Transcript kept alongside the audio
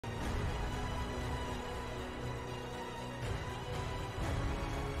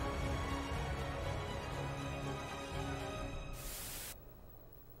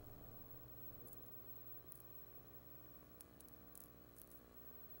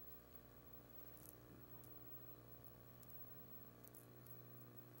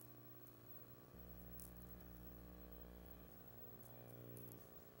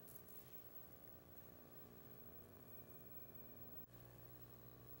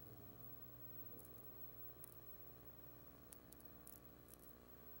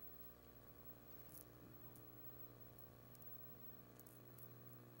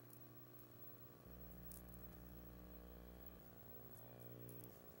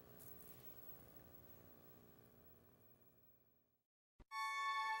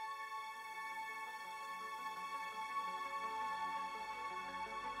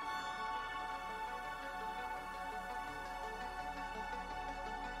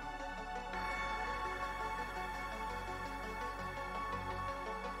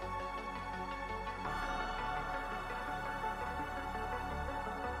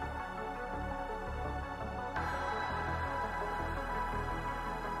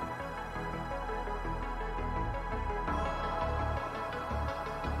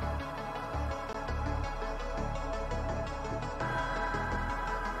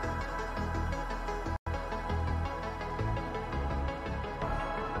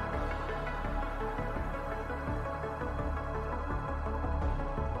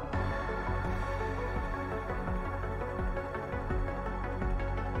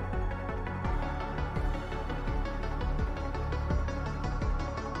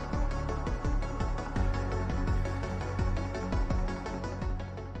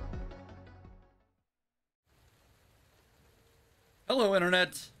Hello,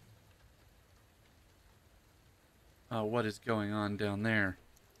 Internet. What is going on down there?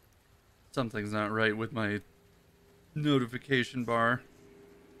 Something's not right with my notification bar.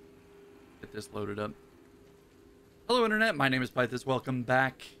 Get this loaded up. Hello, Internet. My name is Pythas. Welcome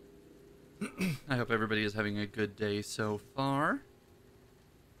back. I hope everybody is having a good day so far.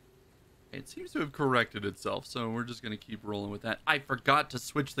 It seems to have corrected itself, so we're just going to keep rolling with that. I forgot to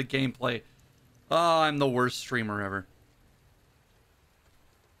switch the gameplay. Oh, I'm the worst streamer ever.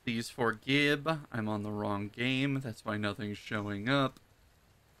 Please forgive. I'm on the wrong game. That's why nothing's showing up.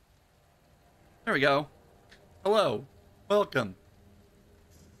 There we go. Hello. Welcome.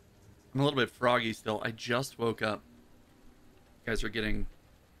 I'm a little bit froggy still. I just woke up. You guys are getting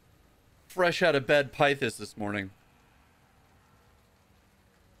fresh out of bed Pythas this morning.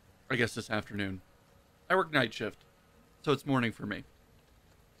 I guess this afternoon. I work night shift, so it's morning for me.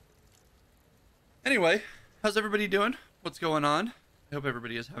 Anyway, how's everybody doing? What's going on? I hope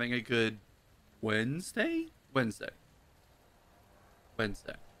everybody is having a good Wednesday? Wednesday.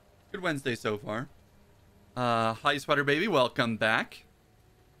 Good Wednesday so far. Hi, Sweater Baby. Welcome back.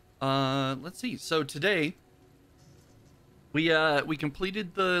 Let's see. So today, we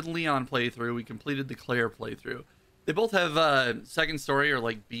completed the Leon playthrough. We completed the Claire playthrough. They both have second story or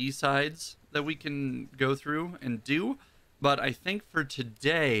like B-sides that we can go through and do. But I think for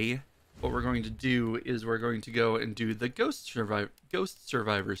today, what we're going to do is we're going to go and do the Ghost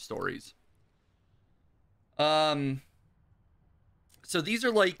Survivor stories. So these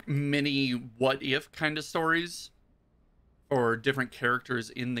are like mini what if kind of stories for different characters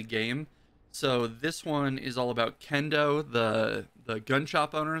in the game. So this one is all about Kendo, the gun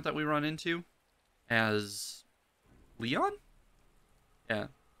shop owner that we run into as Leon? Yeah.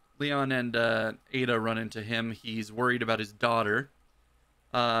 Leon and Ada run into him. He's worried about his daughter.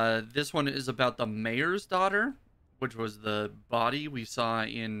 This one is about the mayor's daughter, which was the body we saw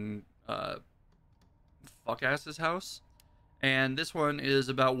in Fuckass's house. And this one is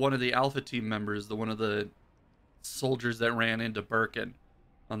about one of the Alpha Team members, one of the soldiers that ran into Birkin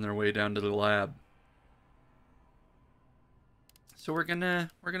on their way down to the lab. So we're gonna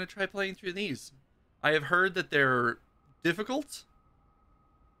try playing through these. I have heard that they're difficult,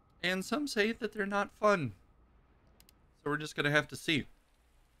 and some say that they're not fun. So we're just gonna have to see.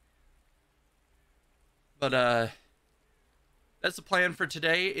 But that's the plan for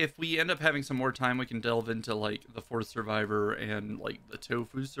today. If we end up having some more time, we can delve into like the Fourth Survivor and like the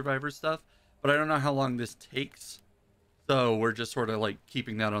Tofu Survivor stuff. But I don't know how long this takes, so we're just sort of like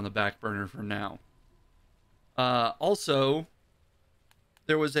keeping that on the back burner for now. Also,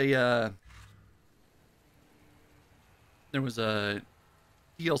 there was a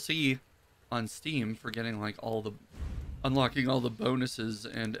DLC on Steam for getting like unlocking all the bonuses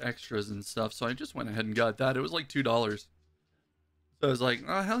and extras and stuff. So I just went ahead and got that. It was like $2. So I was like,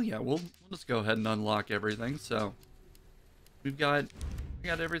 oh hell yeah, we'll just go ahead and unlock everything. So we got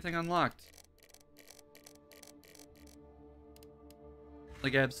everything unlocked.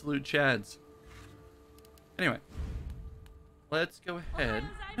 Like absolute chads. Anyway, let's go ahead.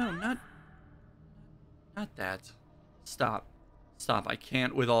 No, not that. Stop. I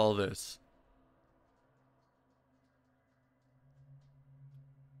can't with all this.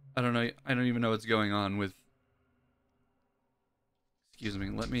 I don't know. I don't even know what's going on with. Excuse me.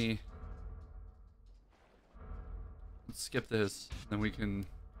 Let's skip this. Then we can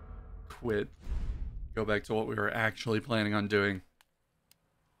quit. Go back to what we were actually planning on doing.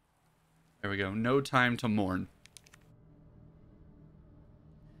 There we go. No time to mourn.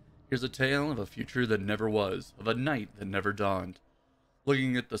 Here's a tale of a future that never was, of a night that never dawned.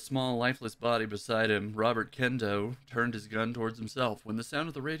 Looking at the small, lifeless body beside him, Robert Kendo turned his gun towards himself when the sound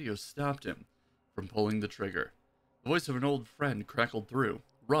of the radio stopped him from pulling the trigger. The voice of an old friend crackled through.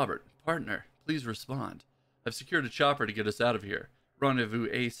 "Robert, partner, please respond. I've secured a chopper to get us out of here. Rendezvous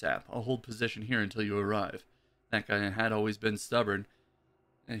ASAP. I'll hold position here until you arrive." That guy had always been stubborn.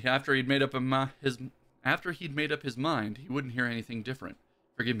 And after he'd made up his mind, he wouldn't hear anything different.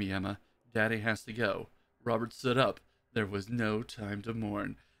 "Forgive me, Emma. Daddy has to go." Robert stood up. There was no time to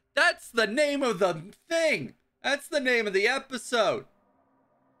mourn. That's the name of the thing! That's the name of the episode!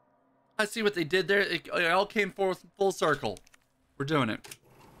 I see what they did there. It all came full circle. We're doing it.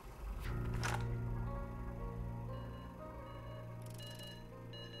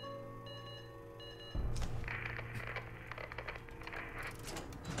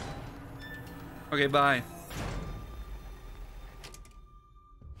 Okay, bye.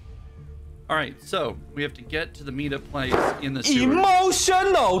 Alright, so we have to get to the meetup place in the sewers.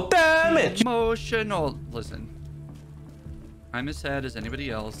 Emotional damage! Emotional. Listen. I'm as sad as anybody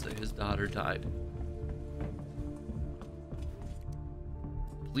else that his daughter died.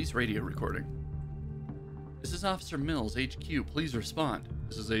 Police radio recording. This is Officer Mills, HQ. Please respond.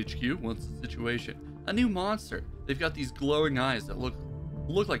 This is HQ. What's the situation? A new monster. They've got these glowing eyes that look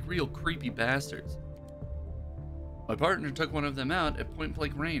like real creepy bastards. My partner took one of them out at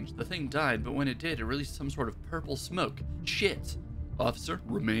point-blank range. The thing died, but when it did, it released some sort of purple smoke. Shit. Officer,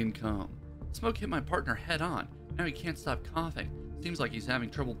 remain calm. Smoke hit my partner head on. Now he can't stop coughing. Seems like he's having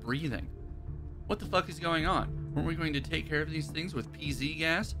trouble breathing. What the fuck is going on? Weren't we going to take care of these things with PZ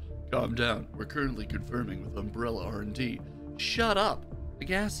gas? Calm down. We're currently confirming with Umbrella R&D. Shut up. The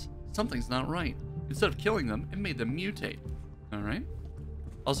gas, something's not right. Instead of killing them, it made them mutate. Alright.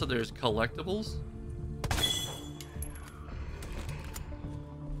 Also, there's collectibles.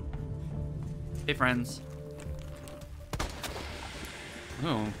 Hey, friends.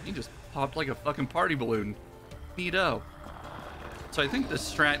 Oh, he just popped like a fucking party balloon. Neato. So I think the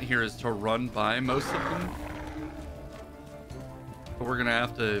strat here is to run by most of them. But we're gonna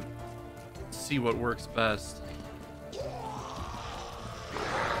have to see what works best.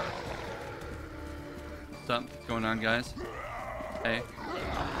 What's up? What's going on, guys? Hey.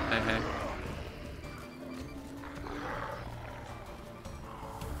 Hey, hey.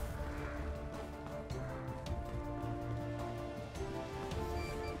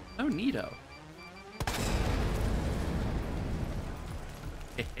 Oh, neato.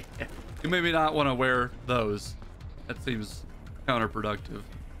 You maybe not want to wear those. That seems counterproductive.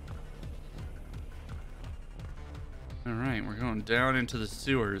 All right, we're going down into the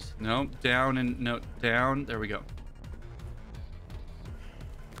sewers. No, down and no, down. There we go.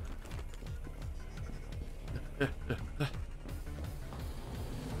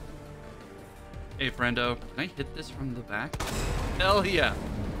 Hey, friendo. Can I hit this from the back? Hell yeah.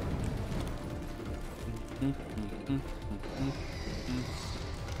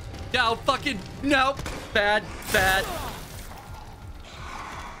 No, fucking, no. Bad, bad.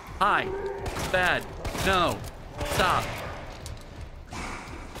 Hi. Bad. No. Stop.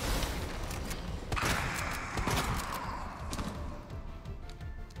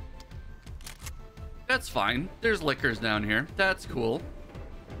 That's fine. There's liquors down here. That's cool.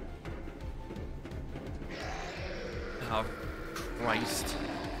 Oh, Christ.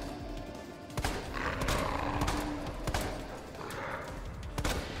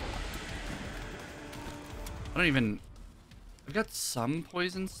 I don't even... I've got some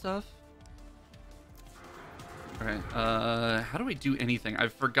poison stuff. Alright, how do I do anything?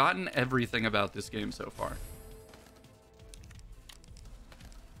 I've forgotten everything about this game so far.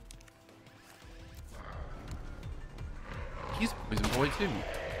 He's poison boy too.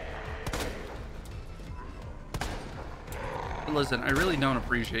 But listen, I really don't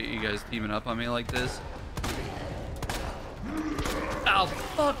appreciate you guys teaming up on me like this. Oh,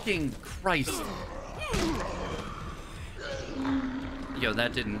 fucking Christ. Yo,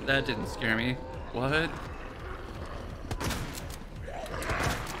 that didn't scare me. What?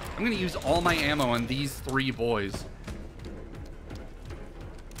 I'm gonna use all my ammo on these three boys. Is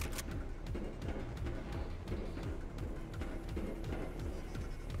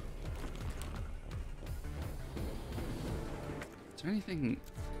there anything?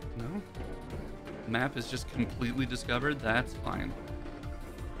 No? Map is just completely discovered? That's fine.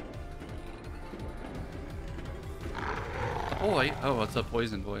 Boy. Oh, it's a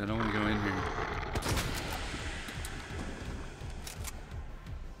poison boy. I don't want to go in here.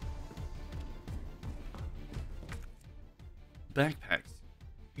 Backpacks.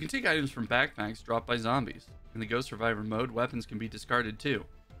 You can take items from backpacks dropped by zombies. In the Ghost Survivor mode, weapons can be discarded too.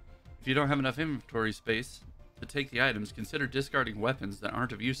 If you don't have enough inventory space to take the items, consider discarding weapons that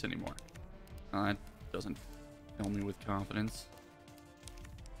aren't of use anymore. That doesn't fill me with confidence.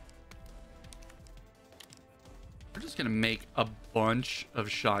 We're just gonna make a bunch of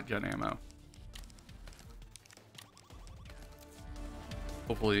shotgun ammo.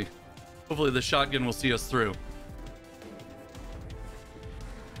 Hopefully the shotgun will see us through.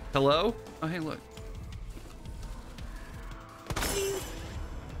 Hello? Oh, hey, look.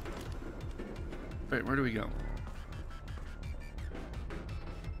 Wait, where do we go?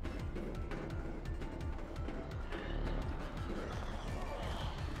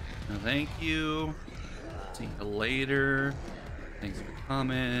 No, thank you. See you later. Thanks for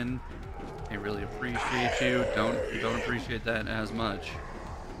coming. I really appreciate you. Don't appreciate that as much.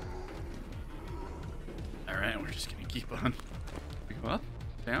 All right, we're just gonna keep on. We go up,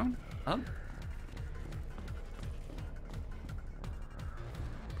 down, up.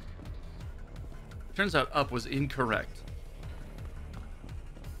 Turns out up was incorrect.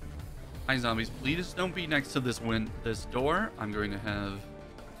 Hi zombies, please don't be next to this door. I'm going to have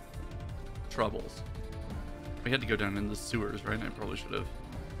troubles. We had to go down in the sewers, right? I probably should have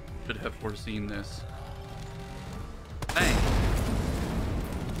should have foreseen this. Hey.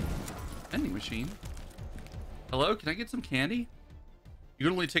 Vending machine. Hello, can I get some candy? You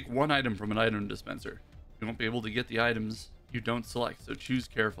can only take one item from an item dispenser. You won't be able to get the items you don't select, so choose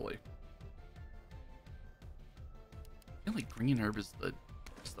carefully. I feel like green herb is the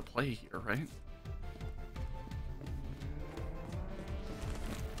play here, right?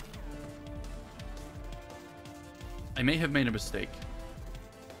 I may have made a mistake.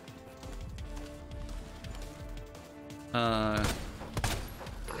 Can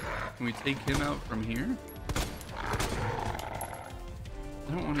we take him out from here?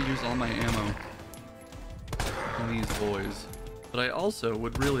 I don't want to use all my ammo on these boys, but I also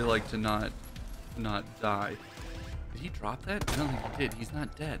would really like to not die. Did he drop that? I don't think he did. He's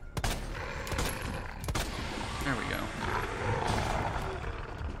not dead. There we go.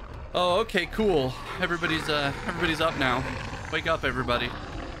 Oh, okay, cool. Everybody's up now. Wake up, everybody.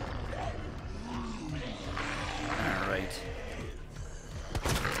 All right.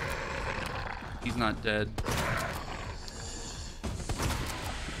 He's not dead.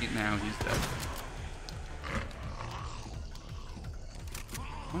 Now he's dead.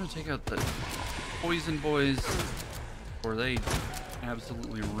 I want to take out the poison boys, or they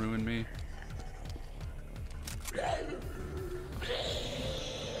absolutely ruin me.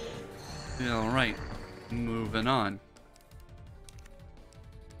 All right, moving on.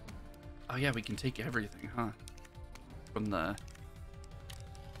 Oh yeah, we can take everything, huh? From the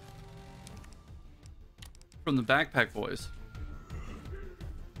backpack boys.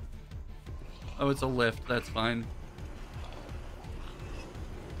 Oh, it's a lift. That's fine.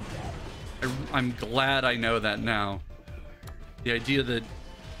 I'm glad I know that now. The idea that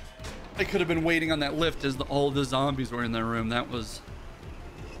I could have been waiting on that lift as all the zombies were in their room, that was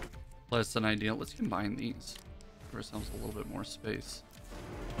less than ideal. Let's combine these. Give ourselves a little bit more space.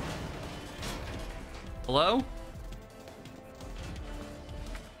 Hello?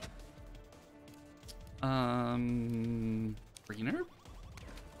 Greener?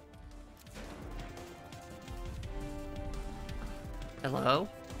 Hello?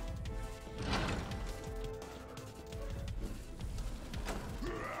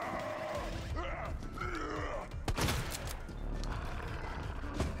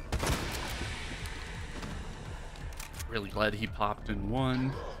 Really glad he popped in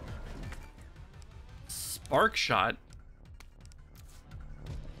one. Spark shot?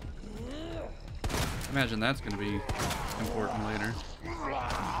 Imagine that's gonna be important later.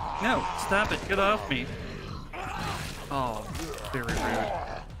 No, stop it, get off me. Oh, very rude.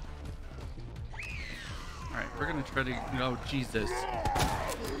 Alright, we're gonna try to... Oh, Jesus.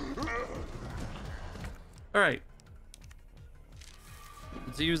 Alright.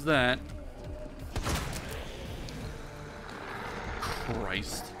 Let's use that.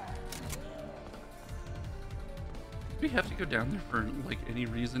 Christ. Do we have to go down there for, like, any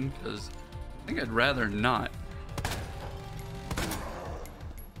reason? Because I think I'd rather not.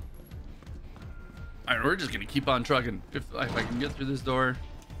 Alright, we're just gonna keep on trucking. If I can get through this door.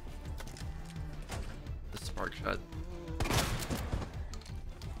 The spark shot.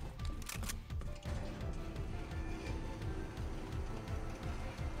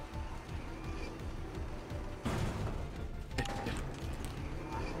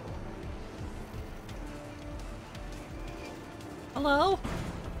 Hello?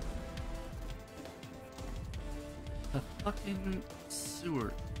 The fucking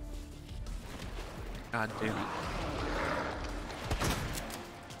sewer. God damn it.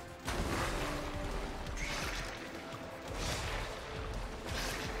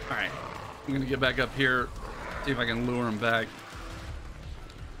 Alright. I'm gonna get back up here, see if I can lure him back.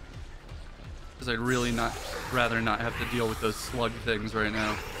 Because I'd really rather not have to deal with those slug things right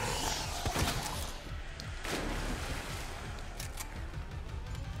now.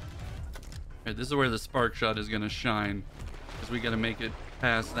 Alright, this is where the spark shot is gonna shine. Because we gotta make it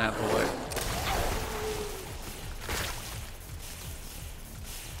past that boy.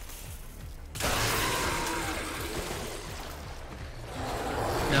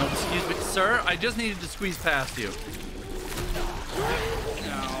 No, excuse me, sir. I just needed to squeeze past you.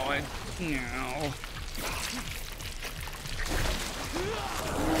 No.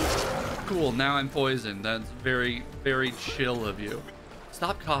 Cool, now I'm poisoned. That's very, very chill of you.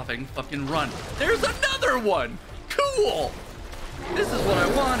 Stop coughing, fucking run. There's another one! Cool! This is what I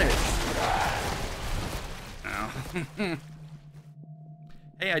wanted. Oh.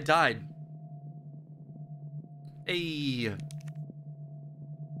 Hey, I died. Hey.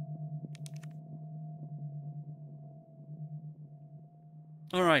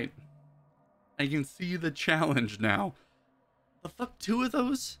 Alright. I can see the challenge now. The fuck, 2 of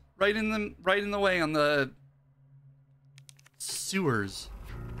those right in the way on the sewers.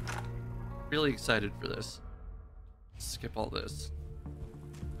 Really excited for this. Skip all this.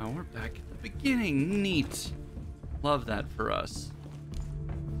 Oh, we're back at the beginning. Neat. Love that for us.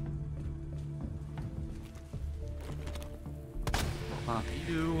 Pop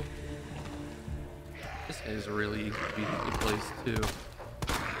you. This guy's really conveniently placed too.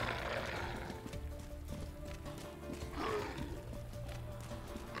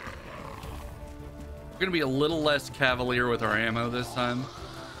 We're gonna be a little less cavalier with our ammo this time.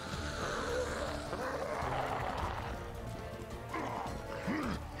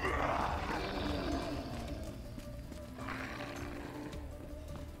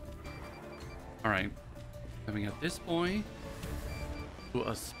 All right, coming at this boy, who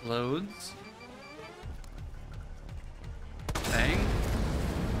explodes. Bang.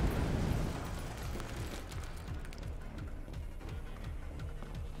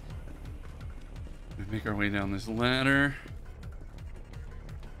 We make our way down this ladder.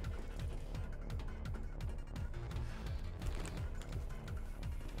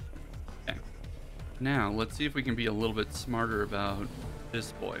 Okay. Now, let's see if we can be a little bit smarter about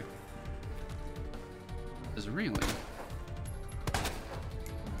this boy. Because really...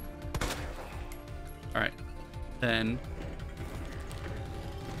 Alright. Then...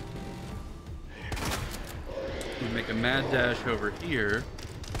 we make a mad dash over here.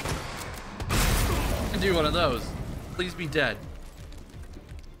 And do one of those. Please be dead.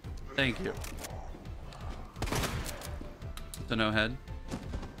 Thank you. So no head.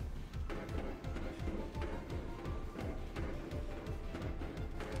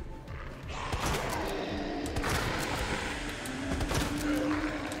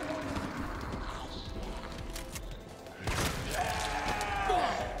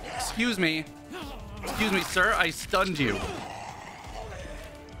 Excuse me. Excuse me, sir. I stunned you.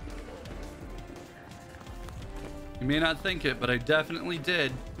 You may not think it, but I definitely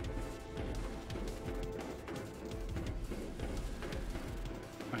did.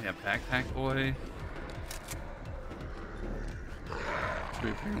 Oh yeah, backpack boy. Which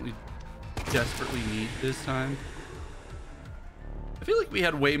we apparently desperately need this time. I feel like we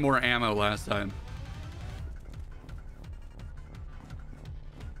had way more ammo last time.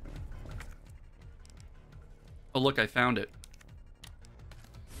 Oh look, I found it.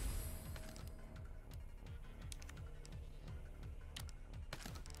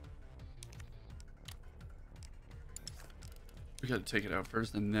 We gotta take it out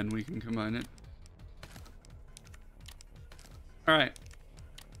first and then we can combine it. Alright.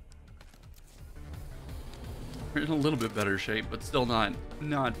 We're in a little bit better shape, but still not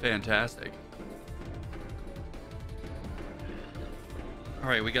fantastic.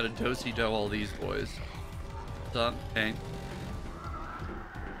 Alright, we gotta do all these boys. What's up? Hey.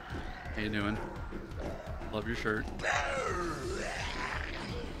 How you doing? Love your shirt.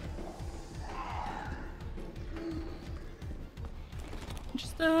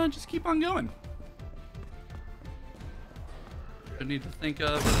 Just keep on going. Don't need to think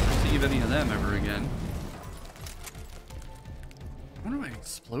of or perceive any of them ever again. I wonder why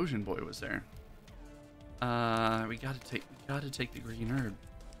Explosion Boy was there. We gotta take the green herb.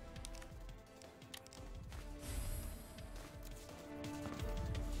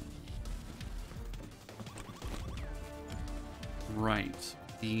 Right,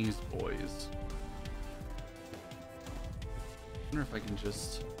 these boys. I wonder if I can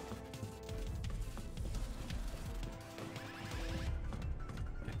just...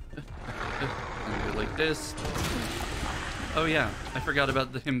 do it like this. Oh yeah, I forgot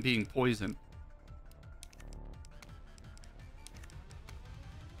about him being poison.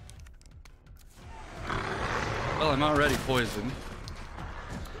 Well, I'm already poisoned.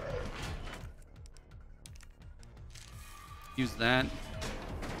 Use that.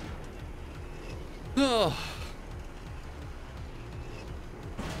 Oh.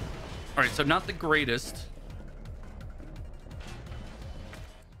 All right, so not the greatest.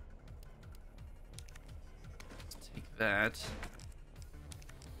 Let's take that.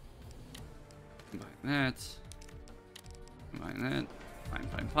 Combine that. Combine that. Fine,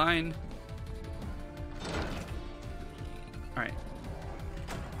 fine, fine. All right.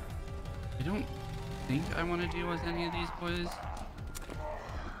 I don't think I want to deal with any of these boys.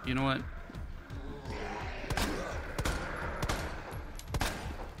 You know what?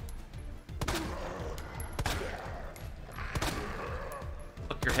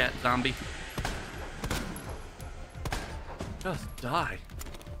 Fuck your hat, zombie. Just die.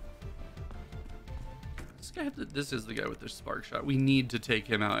 This guy, this is the guy with the spark shot. We need to take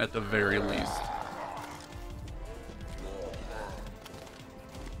him out at the very least.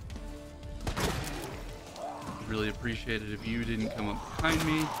 really appreciate it if you didn't come up behind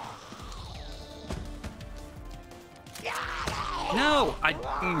me. No,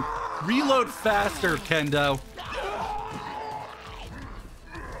 reload faster, Kendo.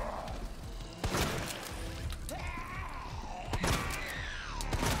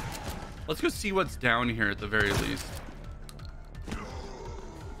 Let's go see what's down here at the very least.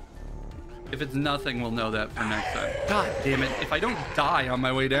 If it's nothing, we'll know that for next time. God damn it, if I don't die on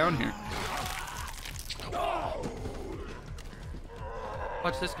my way down here.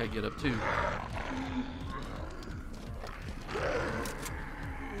 Watch this guy get up too.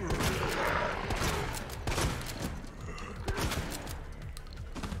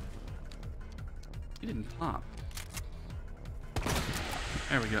 He didn't pop.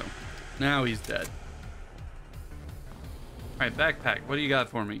 There we go. Now he's dead. All right, backpack. What do you got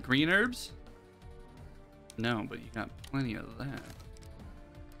for me? Green herbs? No, but you got plenty of that.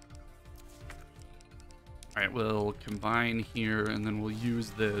 All right, we'll combine here and then we'll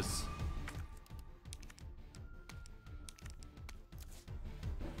use this.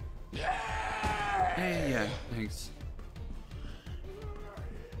 Hey, yeah, thanks.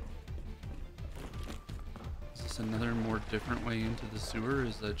 Is this another more different way into the sewer?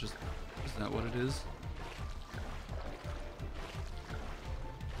 Is that what it is?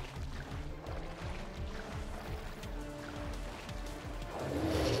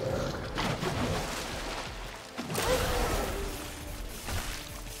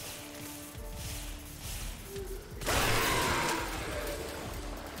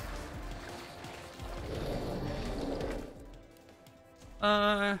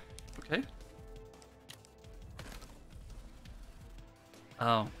 Okay.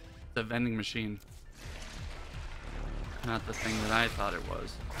 Oh, the vending machine. Not the thing that I thought it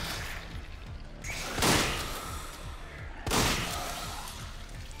was.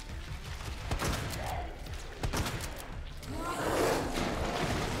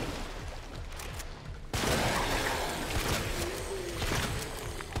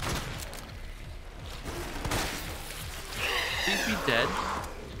 Please be dead.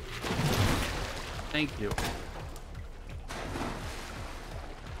 Thank you.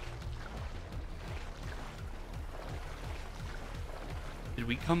 Did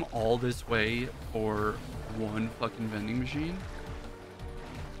we come all this way for one fucking vending machine?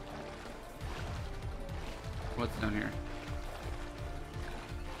 What's down here?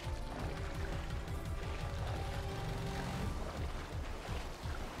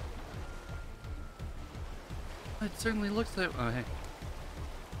 It certainly looks like... Oh, hey.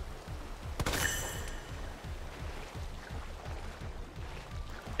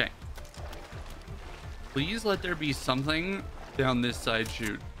 Okay. Please let there be something down this side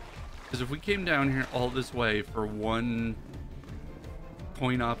chute. Because if we came down here all this way for one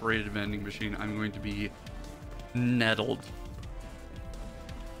coin-operated vending machine, I'm going to be nettled.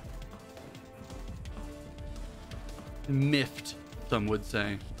 Miffed, some would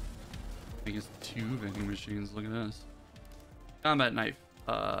say. I guess 2 vending machines. Look at this. Combat knife.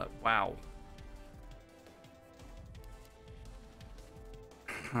 Wow.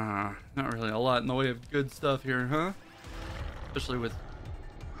 Not really a lot in the way of good stuff here, huh? Especially with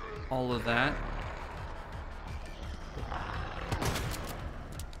all of that.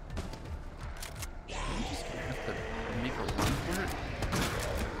 I'm just gonna have to make a run for it.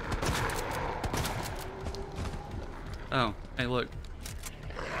 Oh, hey, look.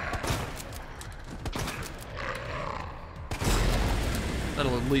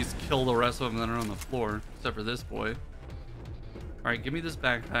 That'll at least kill the rest of them that are on the floor, except for this boy. Alright, give me this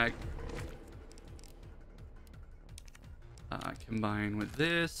backpack. Combine with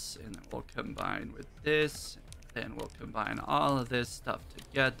this, and then we'll combine with this. Then we'll combine all of this stuff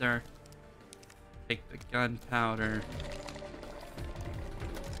together. Take the gunpowder.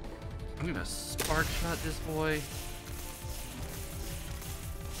 I'm gonna spark shot this boy.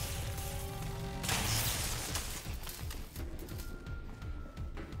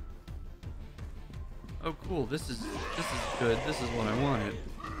 Oh cool, this is good. This is what I wanted.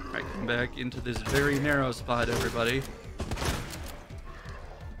 Alright, come back into this very narrow spot, everybody.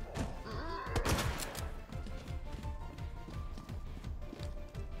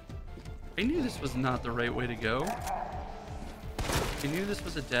 I knew this was not the right way to go. I knew this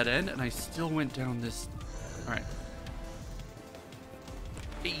was a dead end, and I still went down this... Alright.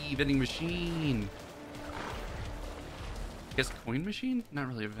 Hey, vending machine! I guess coin machine? Not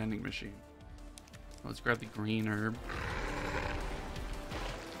really a vending machine. Let's grab the green herb.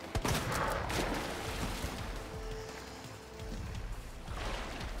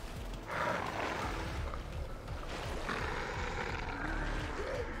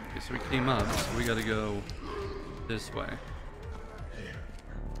 Okay, so we came up, so we gotta go this way.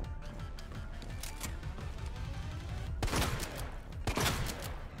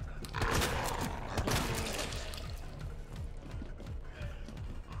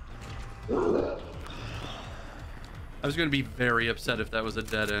 I was going to be very upset if that was a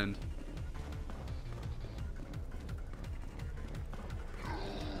dead end.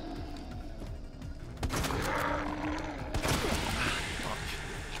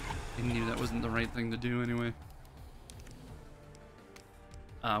 I knew that wasn't the right thing to do anyway.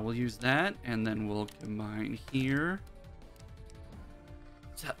 We'll use that, and then we'll combine here.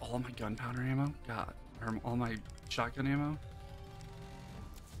 Is that all my gunpowder ammo? God, or all my shotgun ammo?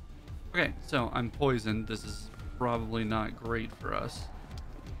 Okay, so I'm poisoned. This is probably not great for us.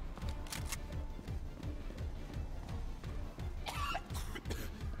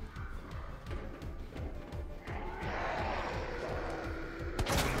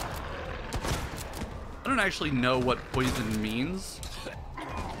 I don't actually know what poison means,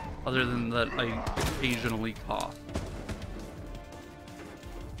 other than that I occasionally cough.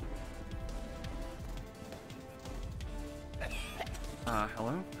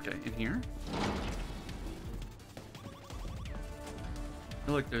 Hello? Okay, in here.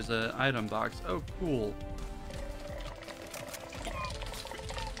 Oh, look, there's an item box. Oh, cool.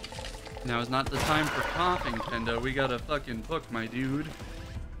 Now is not the time for coughing, Kendo. We got a fucking book, my dude.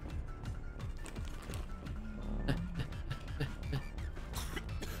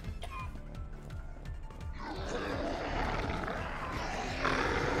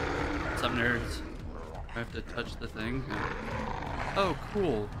 What's up, nerds? I have to touch the thing. Oh,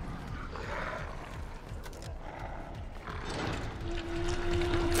 cool.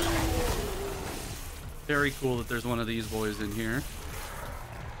 Very cool that there's one of these boys in here.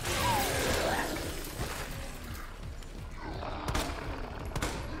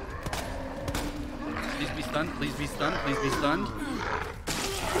 Please be stunned, please be stunned, please be stunned.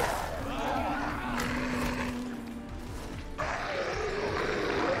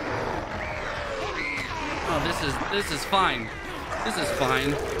 Oh, this is fine. This is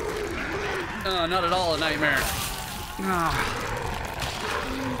fine. Oh, not at all a nightmare. Ah.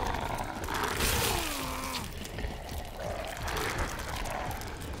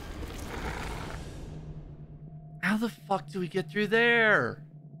 How the fuck do we get through there?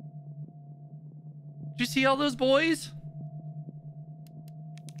 Did you see all those boys?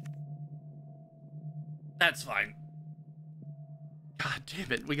 That's fine. God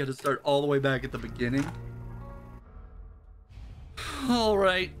damn it. We got to start all the way back at the beginning. All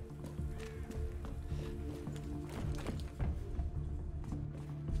right.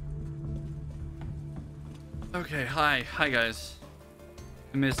 Okay, hi guys.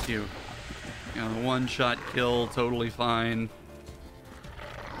 I missed you. You know, one-shot kill, totally fine.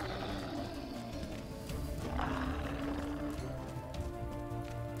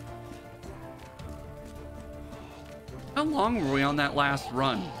 How long were we on that last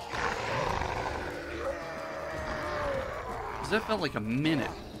run? That felt like a minute.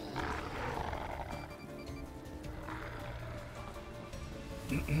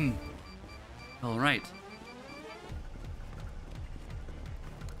 All right.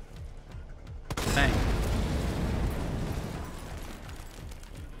 Bang.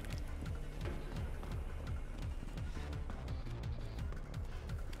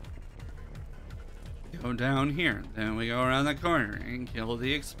 Go down here. Then we go around the corner and kill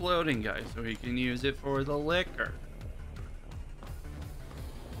the exploding guy so he can use it for the liquor.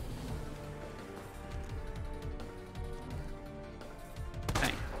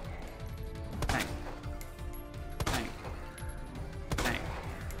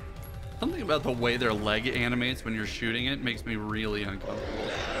 Something about the way their leg animates when you're shooting it makes me really uncomfortable.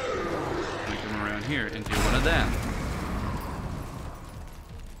 We come around here and do one of them.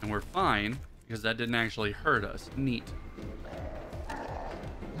 And we're fine, because that didn't actually hurt us. Neat.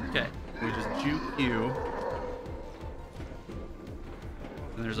 Okay, we just juke you.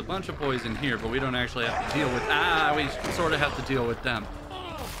 And there's a bunch of boys in here, but we don't actually have to deal with... Ah, we sort of have to deal with them.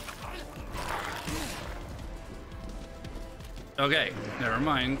 Okay, never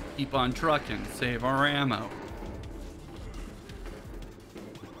mind. Keep on trucking. Save our ammo.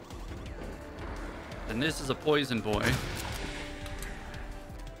 And this is a poison boy.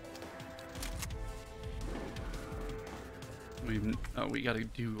 We gotta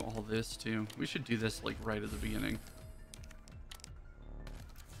do all this too. We should do this like right at the beginning.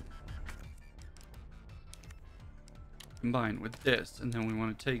 Combine with this, and then we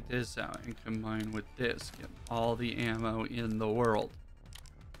want to take this out and combine with this. Get all the ammo in the world.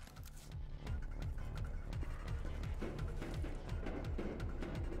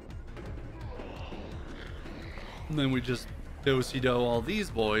 And then we just do-si-do all these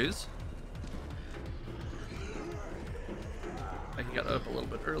boys. I got up a little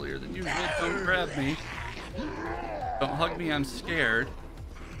bit earlier than usual. Don't grab me. Don't hug me, I'm scared.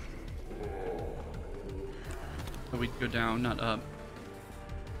 So we go down, not up.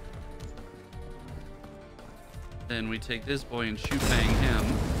 Then we take this boy and shoot bang him.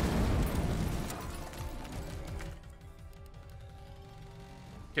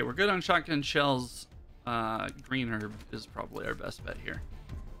 Okay, we're good on shotgun shells. Green herb is probably our best bet here.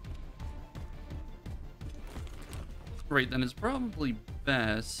 Right, then it's probably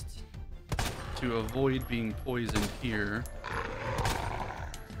best to avoid being poisoned here.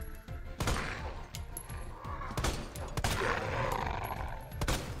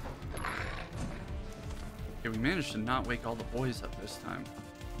 Okay, we managed to not wake all the boys up this time.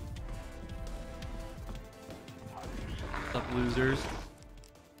 What's up, losers?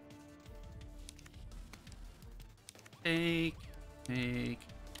 Take,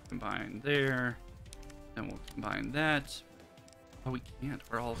 combine there. Then we'll combine that. Oh, we can't.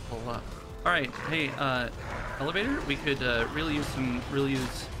 We're all full up. All right. Hey, elevator. We could really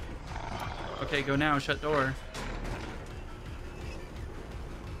use. Okay, go now. Shut door.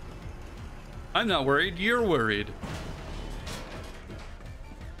 I'm not worried. You're worried.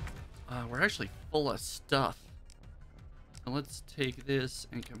 We're actually full of stuff. So let's take this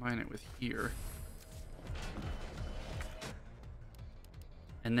and combine it with here.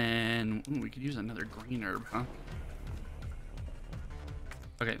 And then we could use another green herb, huh?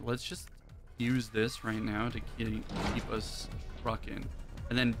 Okay, let's just use this right now to keep us trucking.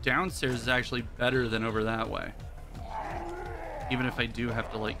 And then downstairs is actually better than over that way. Even if I do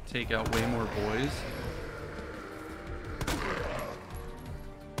have to like take out way more boys.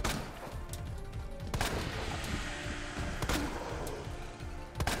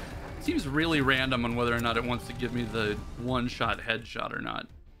 It seems really random on whether or not it wants to give me the one-shot headshot or not.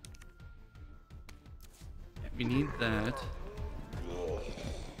 Yeah, we need that.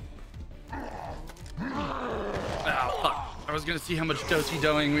 Ah, fuck. I was gonna see how much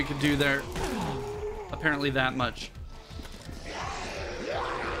do-si-doing we could do there. Apparently that much.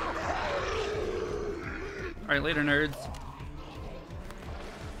 Alright, later, nerds.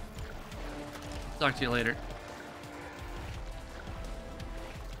 Talk to you later.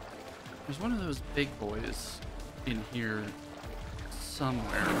 There's one of those big boys in here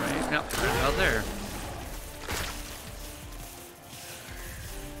somewhere, right? Yep, right out there.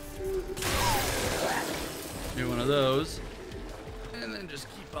 Do one of those. And then just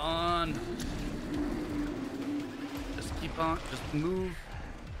keep on. Just keep on. Just move.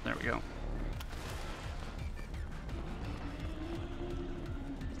 There we go.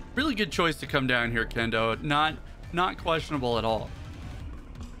 Really good choice to come down here, Kendo. Not questionable at all.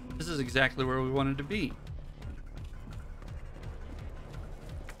 This is exactly where we wanted to be.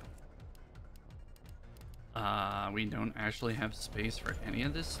 We don't actually have space for any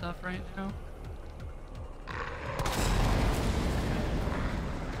of this stuff right now.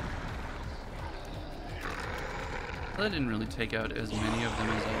 I didn't really take out as many of them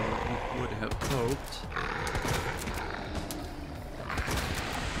as I would have hoped.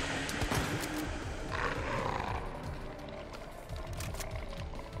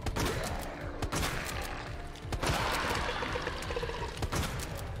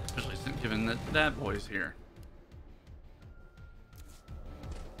 Given that boy's here.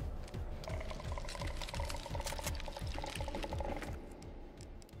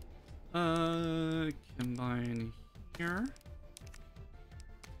 Combine here.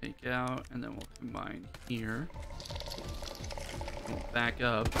 Take out, and then we'll combine here. We'll back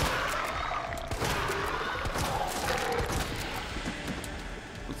up.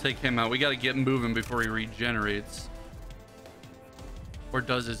 We'll take him out. We gotta get moving before he regenerates. Or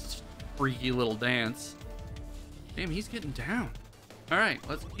does his freaky little dance. Damn, he's getting down. All right,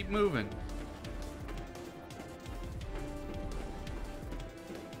 let's keep moving.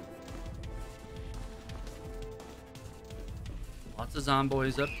 Lots of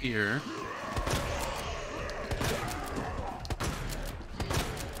zomboids up here.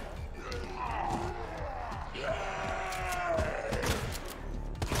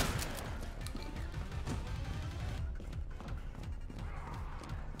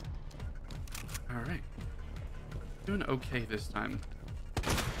 Doing okay this time.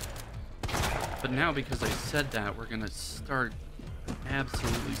 But now because I said that, we're gonna start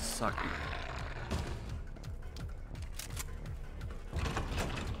absolutely sucking.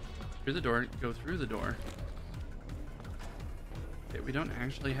 Through the door, go through the door. Okay, we don't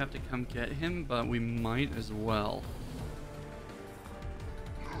actually have to come get him, but we might as well.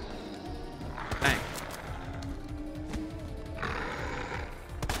 Bang.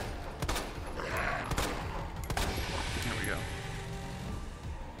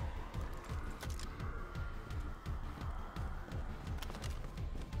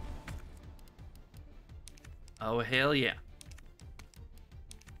 Oh, hell yeah.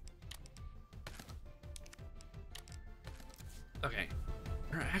 Okay.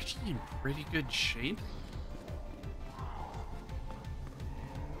 We're actually in pretty good shape.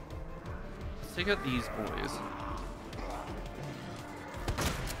 Let's take out these boys.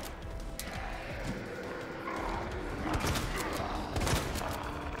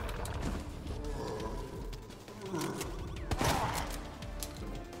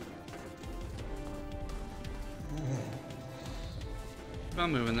 Keep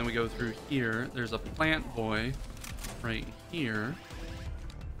on moving, then we go through here. There's a plant boy right here.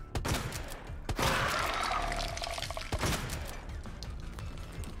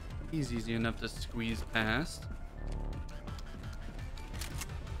 He's easy enough to squeeze past.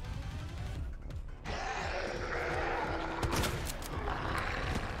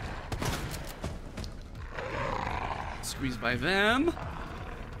 Squeeze by them.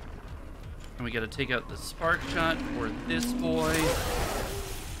 And we gotta take out the spark shot for this boy.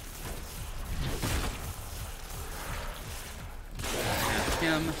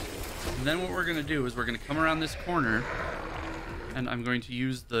 Him. And then what we're gonna do is we're gonna come around this corner, and I'm going to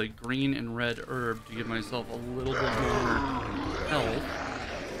use the green and red herb to give myself a little bit more health.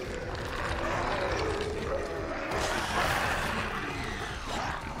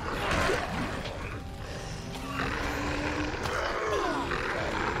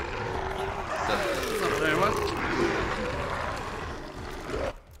 That's not what I want.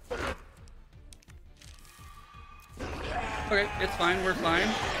 Okay, it's fine, we're fine.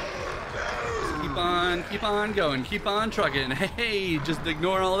 Just keep on going, keep on trucking. Hey, just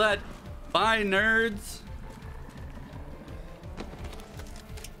ignore all that. Bye, nerds.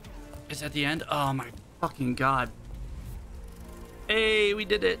 Is that the end? Oh my fucking god. Hey, we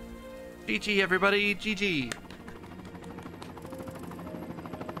did it. GG, everybody, GG.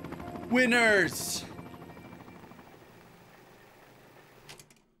 Winners.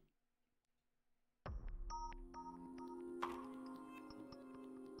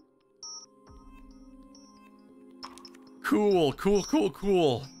 Cool, cool, cool,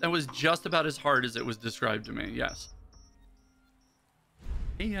 cool. That was just about as hard as it was described to me, yes.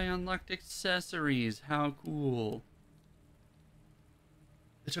 Hey, I unlocked accessories. How cool.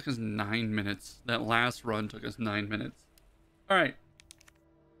 It took us 9 minutes. That last run took us 9 minutes. All right.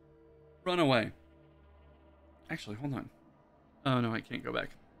 Run away. Actually, hold on. Oh, no, I can't go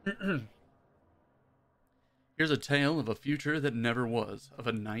back. Here's a tale of a future that never was, of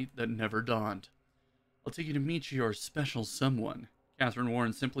a night that never dawned. I'll take you to meet your special someone. Catherine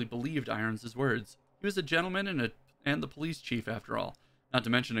Warren simply believed Irons' words. He was a gentleman and the police chief, after all, not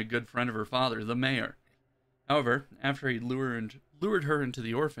to mention a good friend of her father, the mayor. However, after he lured her into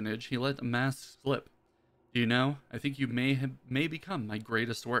the orphanage, he let the mask slip. Do you know, I think you may become my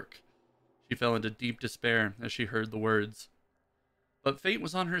greatest work. She fell into deep despair as she heard the words. But fate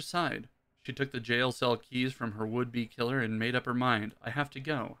was on her side. She took the jail cell keys from her would-be killer and made up her mind. I have to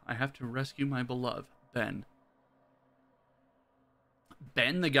go. I have to rescue my beloved. Ben.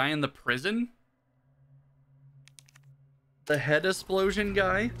 Ben, the guy in the prison? The head explosion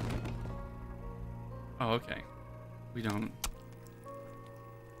guy? Oh, okay. We don't...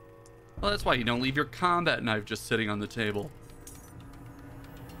 Well, that's why you don't leave your combat knife just sitting on the table.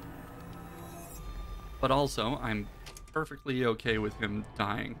 But also, I'm perfectly okay with him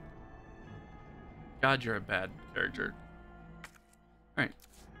dying. God, you're a bad character. Alright.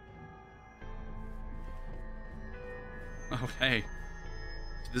 Oh, hey.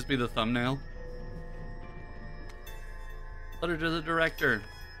 Should this be the thumbnail? Letter to the director.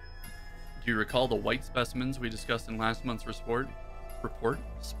 Do you recall the white specimens we discussed in last month's report?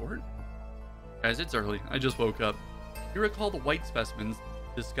 Sport? Guys, it's early. I just woke up. Do you recall the white specimens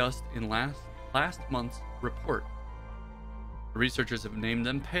discussed in last month's report? The researchers have named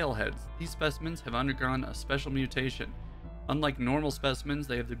them paleheads. These specimens have undergone a special mutation. Unlike normal specimens,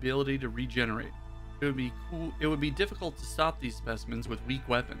 they have the ability to regenerate. It would be difficult to stop these specimens with weak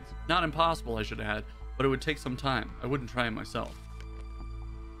weapons. Not impossible, I should add, but it would take some time. I wouldn't try it myself.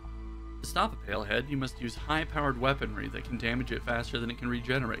 To stop a palehead, you must use high-powered weaponry that can damage it faster than it can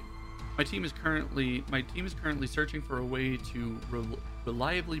regenerate. My team is currently searching for a way to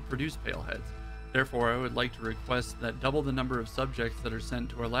reliably produce paleheads. Therefore, I would like to request that double the number of subjects that are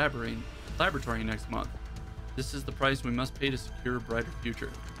sent to our laboratory next month. This is the price we must pay to secure a brighter future.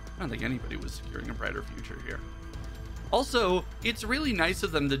 I don't think anybody was securing a brighter future here. Also, it's really nice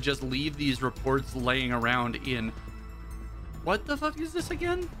of them to just leave these reports laying around in... What the fuck is this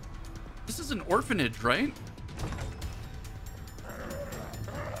again? This is an orphanage, right?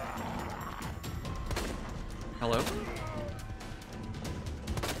 Hello?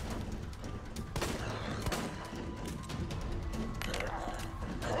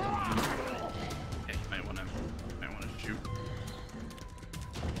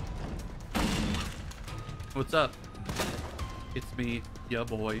 What's up? It's me, ya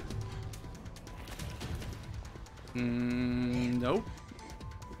boy. Nope.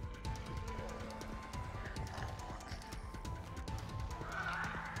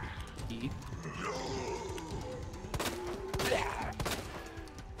 Key.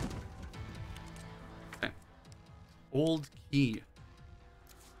 Okay. Old key.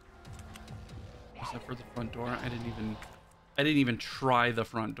 Was that for the front door? I didn't even try the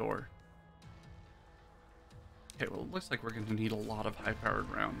front door. Okay, well, it looks like we're gonna need a lot of high-powered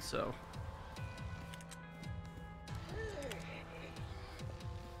rounds, so.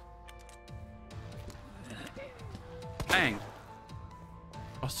 Bang!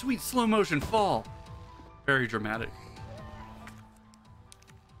 Oh, sweet slow motion fall. Very dramatic.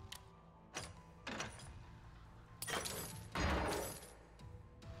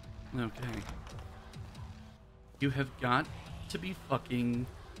 Okay. You have got to be fucking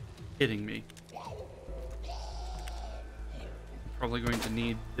kidding me. Probably going to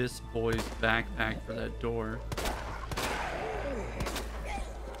need this boy's backpack for that door.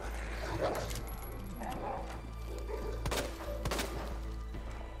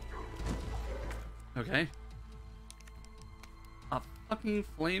 Okay. A fucking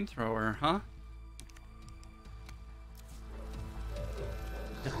flamethrower, huh?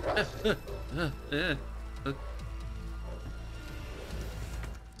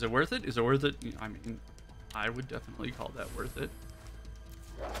 Is it worth it? Is it worth it? I mean, I would definitely call that worth it.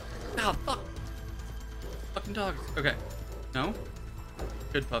 Oh, fuck! Fucking dogs. Okay. No?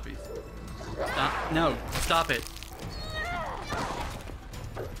 Good puppies. Stop. No. Stop it.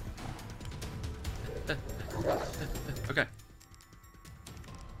 Okay.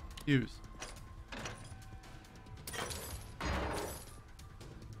 Use.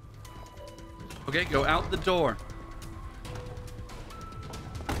 Okay, go out the door.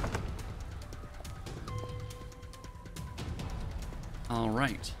 All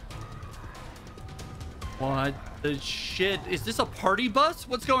right. What the shit? Is this a party bus?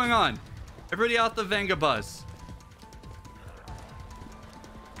 What's going on? Everybody out the Venga bus.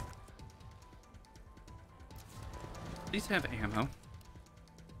 Please have ammo.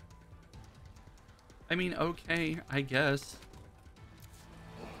 I mean, okay, I guess.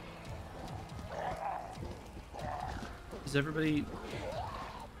 Has everybody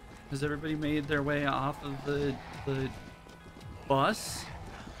made their way off of the bus?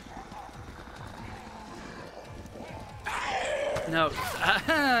 No.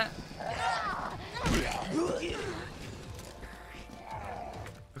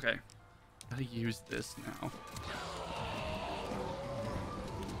 Okay. Gotta use this now.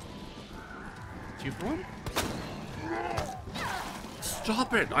 2 for 1?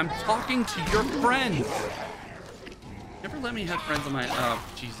 Stop it! I'm talking to your friends! Never let me have friends on my... Oh,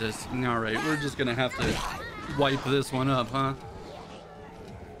 Jesus. Alright, we're just gonna have to wipe this one up, huh?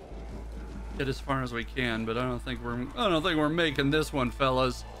 Get as far as we can, but I don't think we're making this one,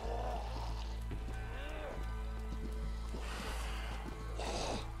 fellas.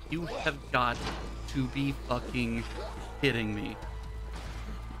 You have got to be fucking kidding me.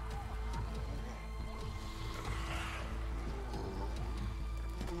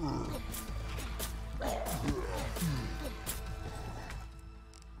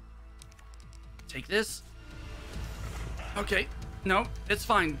 Take this. Okay. No, it's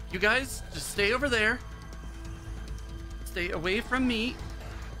fine. You guys, just stay over there. Stay away from me.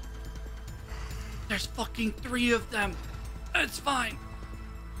 There's fucking 3 of them. It's fine.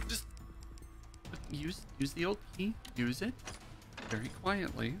 Just use the old key. Use it very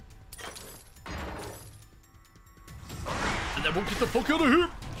quietly. And then we'll get the fuck out of here.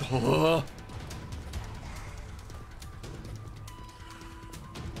 Oh.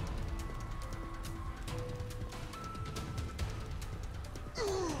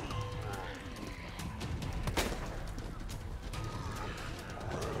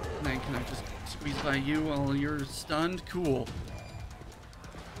 Can I just squeeze by you while you're stunned? Cool.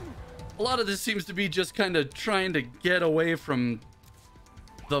 A lot of this seems to be just kind of trying to get away from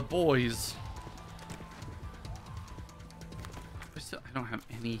the boys. I don't have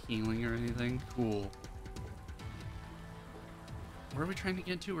any healing or anything. Cool. Where are we trying to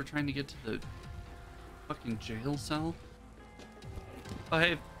get to? We're trying to get to the fucking jail cell. Oh,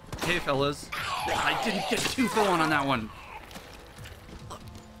 hey fellas. I didn't get 2 for 1 on that one.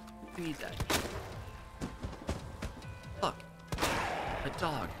 I need that. Fuck. A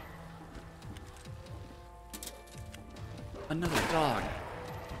dog. Another dog.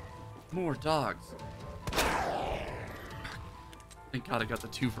 More dogs. Thank God I got the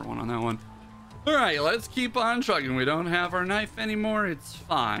 2 for 1 on that one. All right, let's keep on trucking. We don't have our knife anymore. It's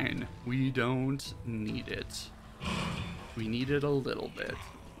fine. We don't need it. We need it a little bit.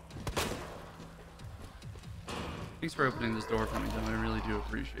 Thanks for opening this door for me, though. I really do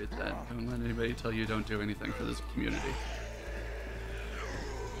appreciate that. Don't let anybody tell you don't do anything for this community.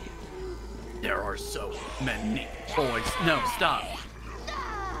 There are so many boys. No, stop.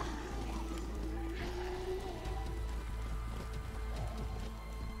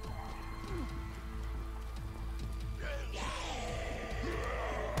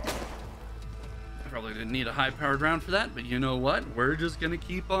 Probably didn't need a high-powered round for that, but you know what? We're just gonna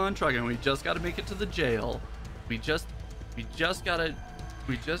keep on trucking. We just gotta make it to the jail. We just gotta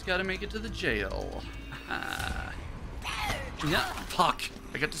make it to the jail. Yeah, fuck.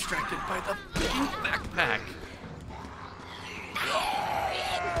 I got distracted by the fucking backpack.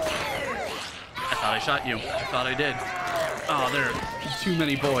 I thought I shot you. I thought I did. Oh, there are too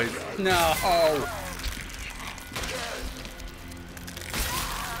many boys. No. Oh.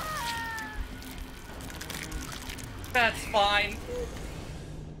 That's fine.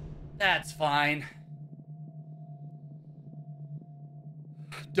 That's fine.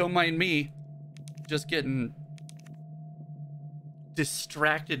 Don't mind me. Just getting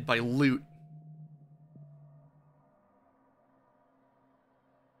distracted by loot.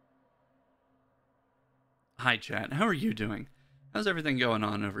 Hi, chat. How are you doing? How's everything going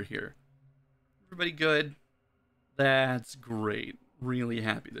on over here? Everybody good? That's great. Really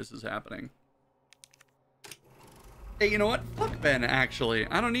happy this is happening. Hey, you know what? Fuck Ben, actually.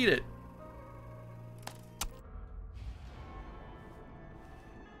 I don't need it.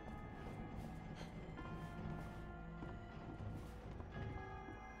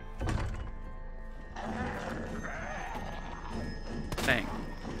 Bang.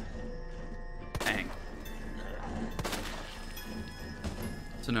 Bang.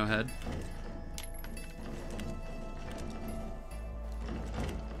 So no head.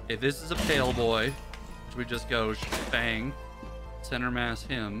 Okay, this is a pale boy. We just go bang, center mass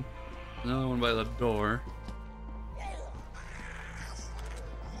him. Another one by the door.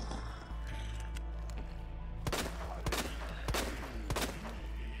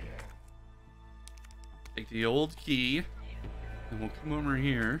 Take the old key, and we'll come over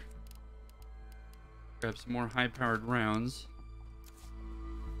here. Grab some more high-powered rounds.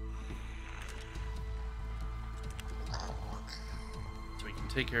 So we can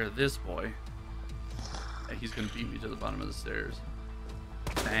take care of this boy. He's gonna beat me to the bottom of the stairs.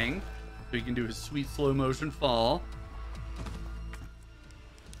 Bang. So he can do his sweet slow motion fall.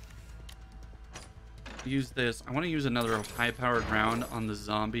 Use this. I want to use another high powered round on the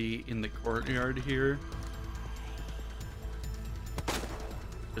zombie in the courtyard here.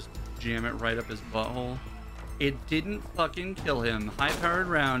 Just jam it right up his butthole. It didn't fucking kill him. High powered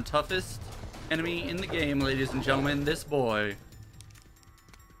round. Toughest enemy in the game, ladies and gentlemen. This boy.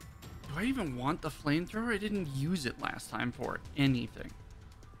 Do I even want the flamethrower? I didn't use it last time for anything.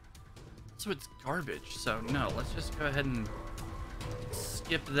 So it's garbage. So no, let's just go ahead and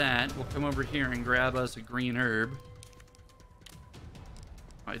skip that. We'll come over here and grab us a green herb.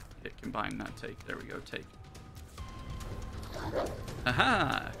 I hit combine, not take. There we go, take.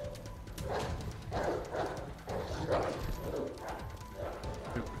 Aha!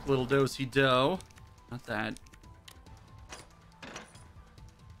 Quick little dosey dough. Not that.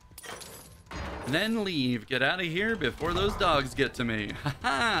 And then leave. Get out of here before those dogs get to me.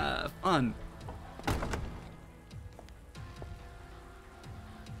 Haha, fun.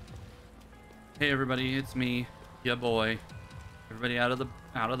 Hey everybody, it's me, ya boy. Everybody out of the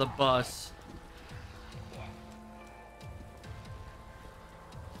bus.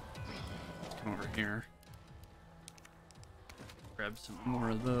 Let's come over here. Grab some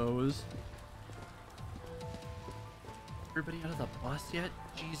more of those. Everybody out of the bus yet?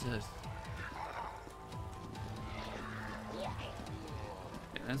 Jesus.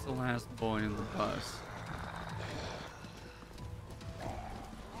 That's the last boy in the bus.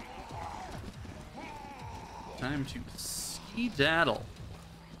 Time to skedaddle.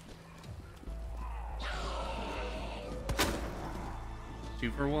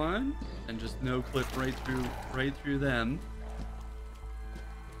 Two for one, and just no clip right through them.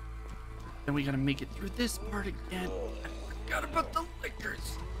 Then we gotta make it through this part again. I forgot about the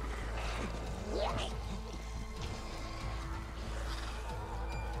lickers.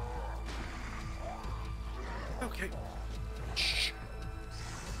 Okay. Shh.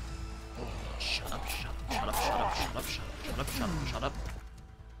 Shut up, shut up, shut up, shut up, shut up, shut up, shut up, shut up, shut up.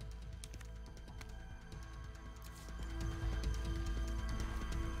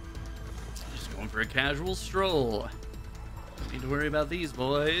 Just going for a casual stroll. Don't need to worry about these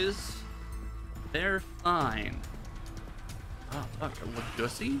boys. They're fine. Oh, fuck. I look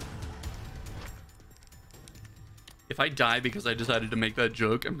gussy. If I die because I decided to make that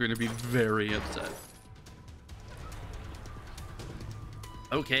joke, I'm going to be very upset.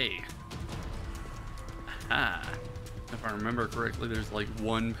 Okay. Aha. If I remember correctly, there's like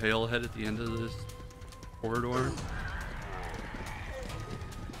one pale head at the end of this corridor.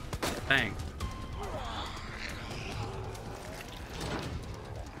 Bang.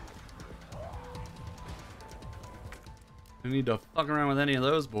 I need to fuck around with any of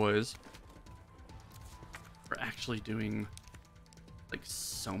those boys. We're actually doing like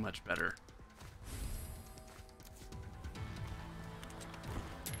so much better.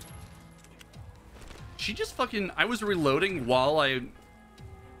 She just fucking, I was reloading while I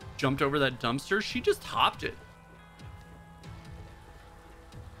jumped over that dumpster. She just hopped it.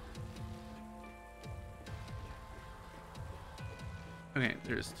 Okay,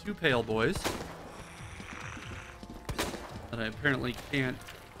 there's two pale boys that I apparently can't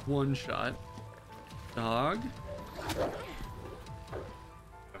one-shot. Dog.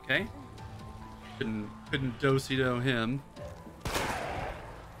 Okay. Couldn't do-si-do him.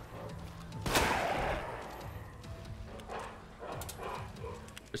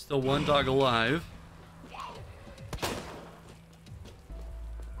 There's still one dog alive.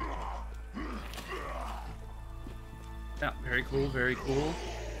 Yeah, very cool, very cool.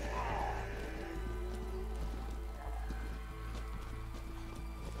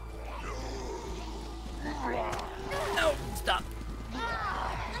 No, stop.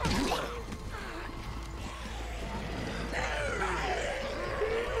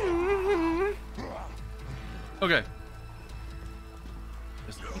 Okay.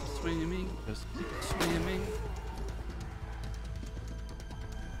 Just keep swimming, just keep swimming.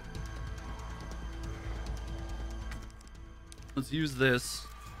 Let's use this.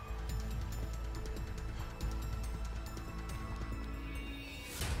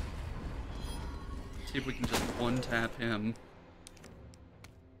 See if we can just one-tap him.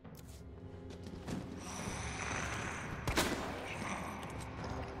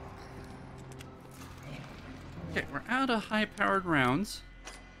 Okay, we're out of high-powered rounds.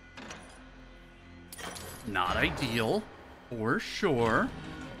 Not ideal, for sure.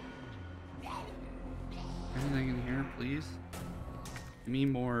 Anything in here, please? Give me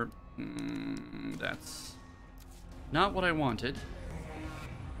more. That's not what I wanted.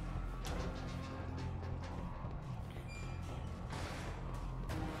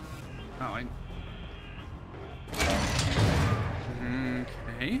 Oh,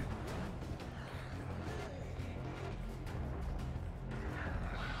 okay.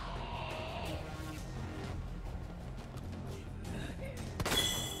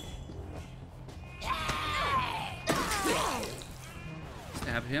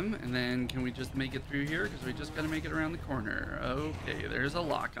 Stab him, and then can we just make it through here? Because we just gotta make it around the corner. Okay, there's a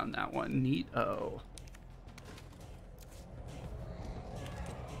lock on that one. Neat-o.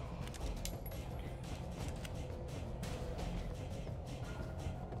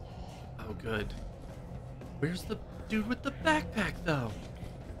 Oh, good. Where's the dude with the backpack, though?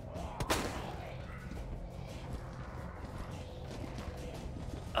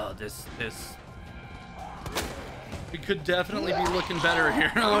 Oh, this. We could definitely be looking better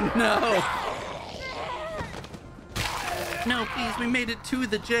here. Oh, no. No, please, we made it to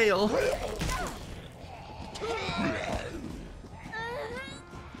the jail.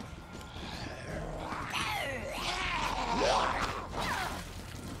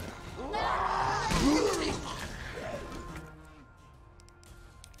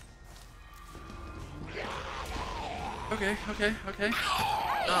 Okay.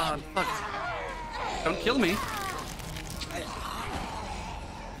 Ah, fuck. Don't kill me.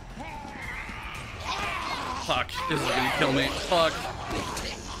 Fuck, this is gonna kill me. Fuck.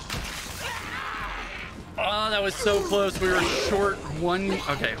 Oh, that was so close. We were short one.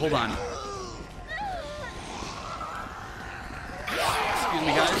 Okay, hold on. Excuse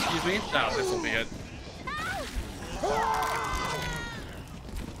me, guys. Excuse me. Oh, this will be it.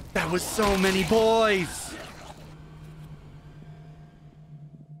 That was so many boys.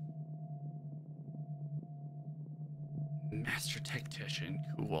 Master Tactician.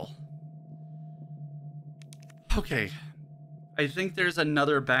 Cool. Okay. I think there's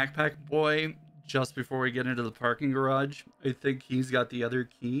another backpack boy just before we get into the parking garage. I think he's got the other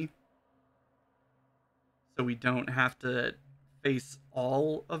key. So we don't have to face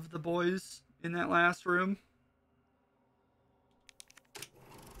all of the boys in that last room.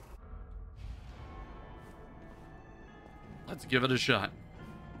 Let's give it a shot.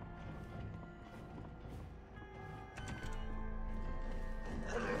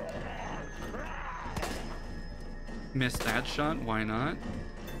 Missed that shot. Why not?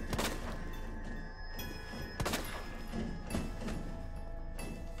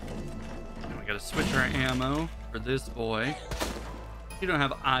 And we gotta switch our ammo for this boy. You don't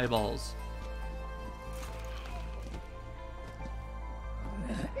have eyeballs.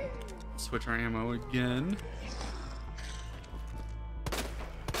 Switch our ammo again.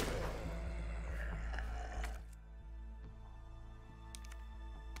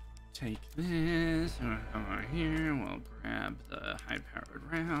 Take this over here. We'll grab the high-powered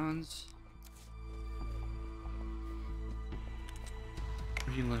rounds.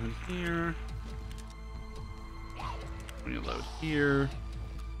 Reload here. Reload here.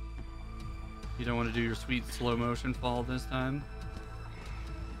 You don't want to do your sweet slow motion fall this time.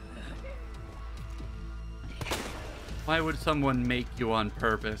 Why would someone make you on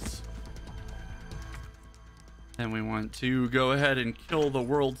purpose? And we want to go ahead and kill the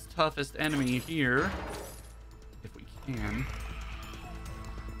world's toughest enemy here, if we can.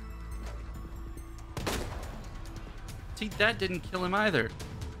 See, that didn't kill him either.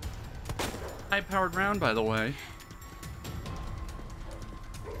 High-powered round, by the way.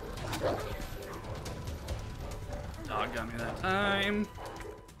 Dog got me that time.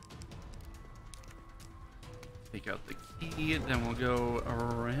 Take out the key, then we'll go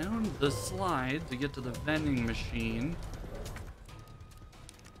around the slide to get to the vending machine.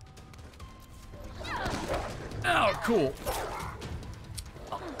 Oh, cool.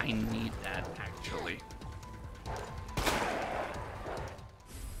 Oh, I need that, actually.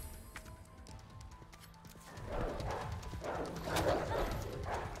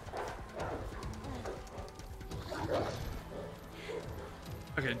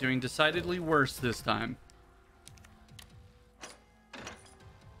 Okay, doing decidedly worse this time.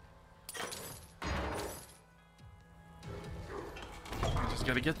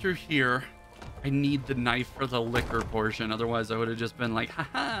 Gotta get through here. I need the knife for the liquor portion, otherwise I would have just been like,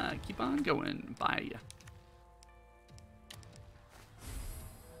 haha, keep on going, bye.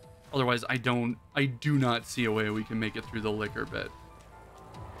 Otherwise I do not see a way we can make it through the liquor bit.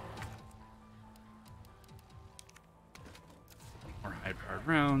 More high-powered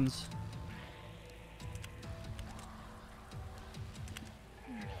rounds.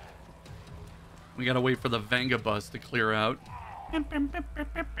 We gotta wait for the Vanga bus to clear out. We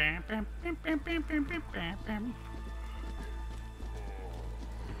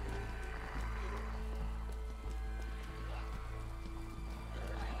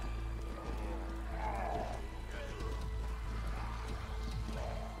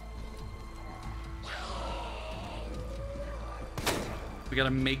gotta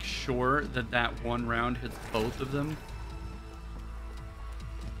make sure that that one round hits both of them.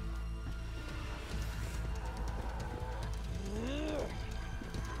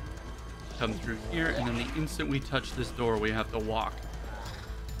 Come through here, and then the instant we touch this door, we have to walk.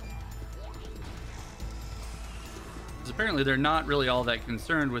 Because apparently they're not really all that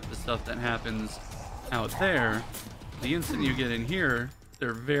concerned with the stuff that happens out there. The instant you get in here,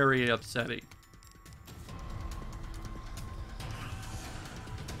 they're very upsetting.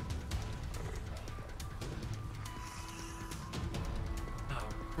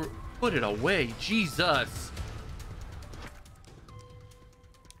 Oh, put it away, Jesus!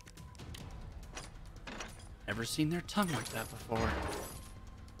 Never seen their tongue like that before.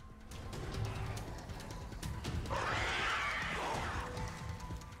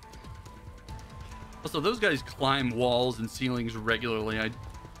 Also, those guys climb walls and ceilings regularly. I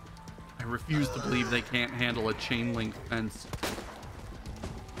refuse to believe they can't handle a chain link fence.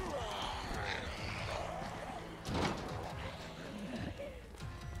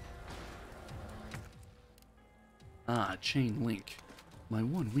 Ah, chain link. My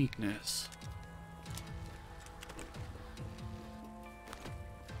one weakness.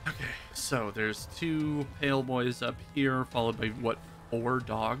 Okay, so there's 2 pale boys up here, followed by, what, 4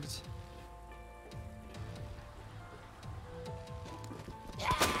 dogs?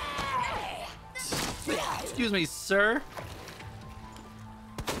 Excuse me, sir?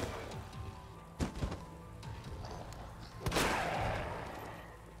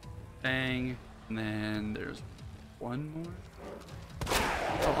 Bang. And then there's 1 more.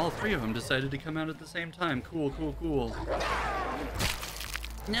 Oh, all 3 of them decided to come out at the same time. Cool, cool, cool.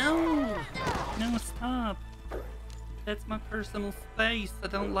 No! No, stop. That's my personal space. I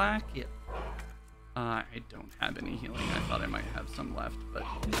don't like it. I don't have any healing. I thought I might have some left, but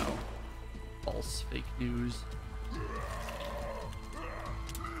no. False fake news.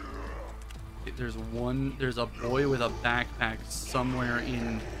 There's a boy with a backpack somewhere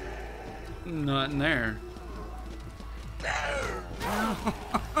in... Not in there. No!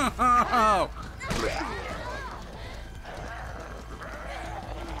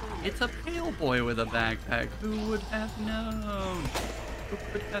 It's a pale boy with a backpack. Who would have known? Who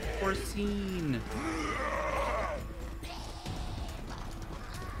could have foreseen?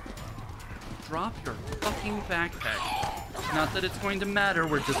 Drop your fucking backpack. Not that it's going to matter,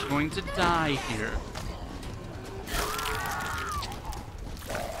 we're just going to die here.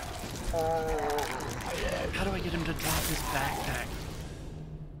 How do I get him to drop his backpack?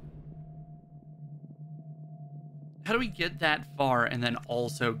 How do we get that far and then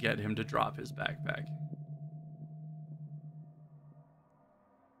also get him to drop his backpack?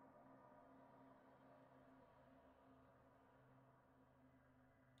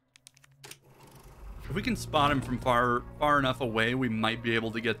 If we can spot him from far enough away, we might be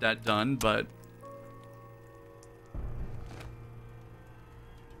able to get that done, but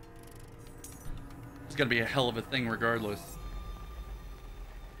it's gonna be a hell of a thing regardless.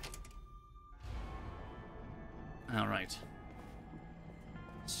 All right.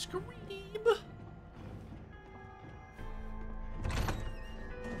 Scream.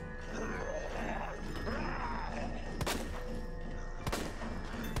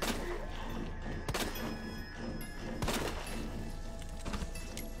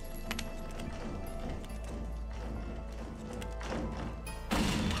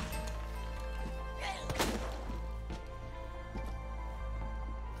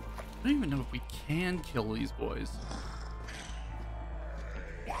 I don't even know if we can kill these boys.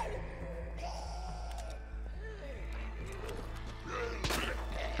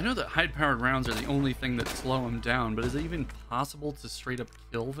 I know that high-powered rounds are the only thing that slow them down, but is it even possible to straight up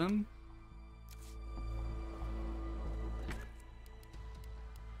kill them?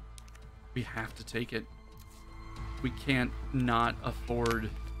 We have to take it. We can't not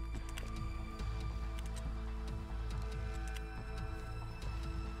afford...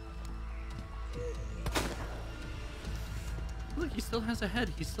 Look, he still has a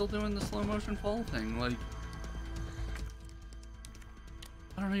head. He's still doing the slow motion fall thing. Like,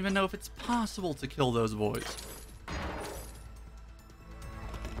 I don't even know if it's possible to kill those boys.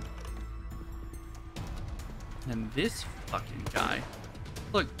 And this fucking guy.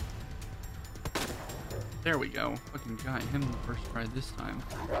 Look. There we go. Fucking got him the first try this time.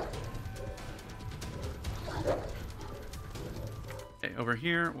 Okay, over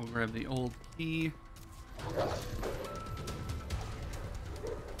here, we'll grab the old key.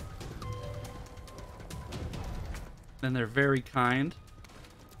 Then they're very kind.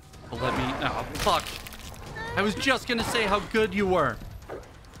 But let me... Oh, fuck. I was just gonna say how good you were.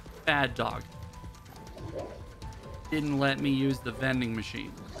 Bad dog. Didn't let me use the vending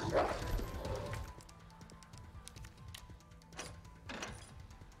machine.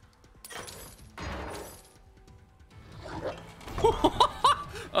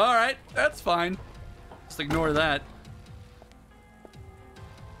 Alright, that's fine. Just ignore that.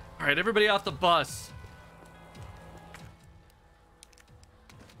 Alright, everybody off the bus.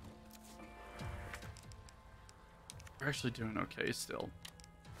 We're actually doing okay still.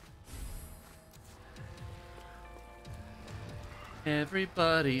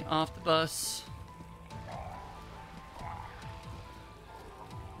 Everybody off the bus.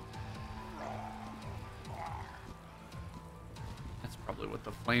 That's probably what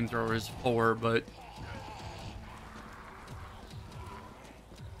the flamethrower is for, but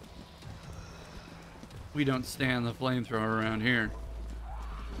we don't stand the flamethrower around here.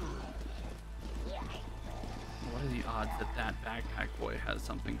 What are the odds that that backpack boy has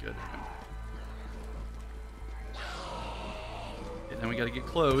something good in him? Okay, then we gotta get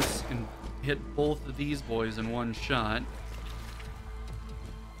close and hit both of these boys in one shot.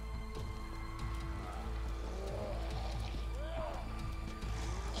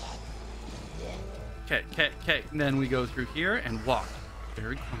 Okay. And then we go through here and walk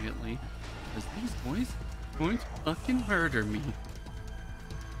very quietly, because these boys are going to fucking murder me.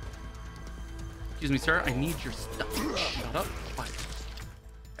 Excuse me, sir. I need your stuff. Shut up. Quiet.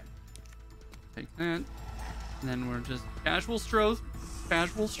 Okay. Take that. And then we're just casual stroll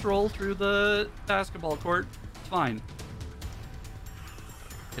through the basketball court. It's fine.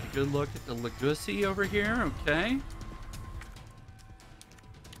 Get a good look at the Legacy over here. Okay.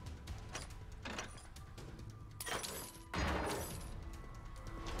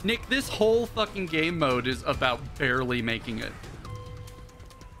 Nick, this whole fucking game mode is about barely making it.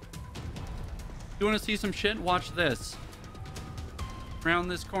 You want to see some shit? Watch this. Around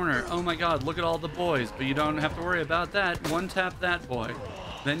this corner. Oh my god, look at all the boys. But you don't have to worry about that. One tap that boy.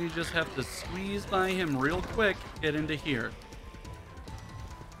 Then you just have to squeeze by him real quick. Get into here.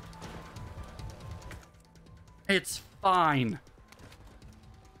 It's fine.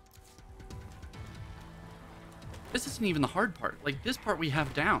 This isn't even the hard part. Like, this part we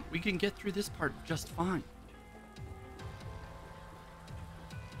have down. We can get through this part just fine.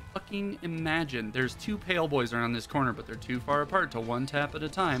 Fucking imagine. There's 2 pale boys around this corner, but they're too far apart to one tap at a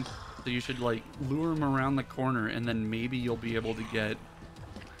time. So you should, like, lure them around the corner, and then maybe you'll be able to get...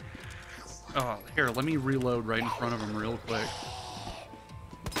 Oh, here, let me reload right in front of them real quick.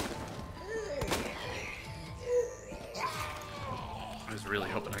 I was really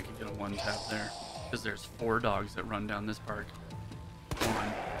hoping I could get a one tap there, because there's 4 dogs that run down this park. Come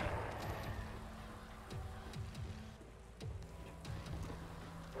on.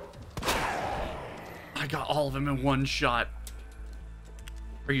 I got all of them in one shot.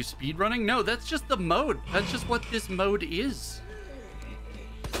 Are you speedrunning? No, that's just the mode. That's just what this mode is.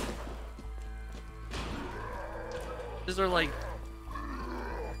 These are like...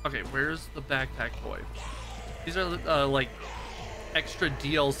 Okay, where's the backpack boy? These are like extra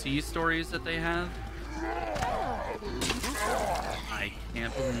DLC stories that they have. I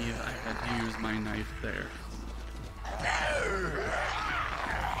can't believe I had to use my knife there.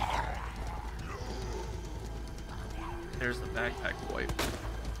 There's the backpack boy.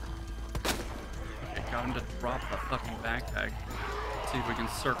 Okay, got him to drop the fucking backpack. See if we can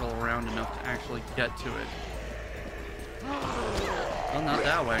circle around enough to actually get to it. Well, not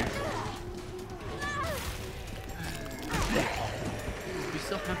that way. We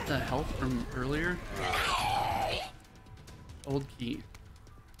still have the health from earlier. Old key.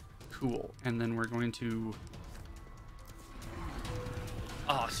 Cool. And then we're going to...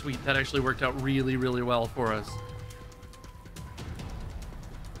 Oh, sweet. That actually worked out really, really well for us.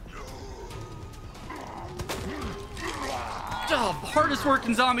 Oh, hardest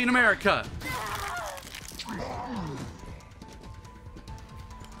working zombie in America.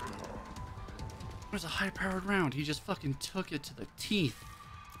 There's a high-powered round. He just fucking took it to the teeth.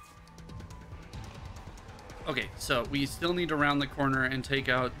 Okay, so we still need to round the corner and take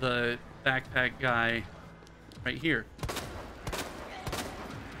out the backpack guy right here.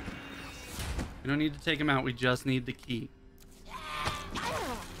 We don't need to take him out. We just need the key.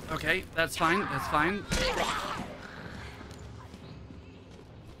 Okay, that's fine. That's fine.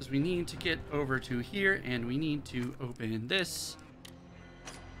 Because we need to get over to here, and we need to open this.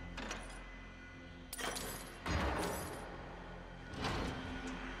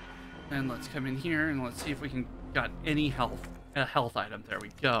 And let's come in here and let's see if we can got any health item. There we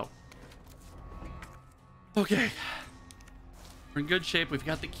go. Okay. We're in good shape. We've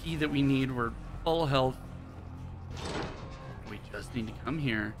got the key that we need. We're full health. We just need to come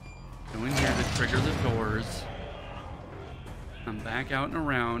here. Go in here to trigger the doors. Come back out and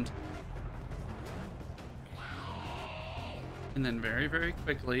around. And then very, very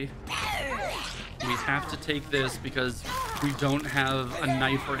quickly, we have to take this because we don't have a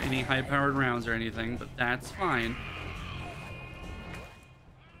knife or any high-powered rounds or anything, but that's fine.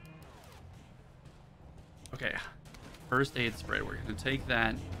 Okay, first aid spray. We're going to take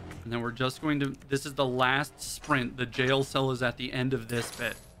that, and then we're just going to... This is the last sprint. The jail cell is at the end of this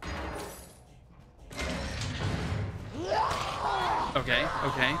bit. Okay,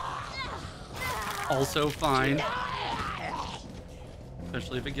 okay. Also fine.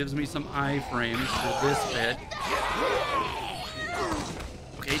 Especially if it gives me some iframes for this bit.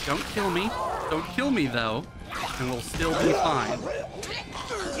 Okay, don't kill me. Don't kill me, though. And we'll still be fine.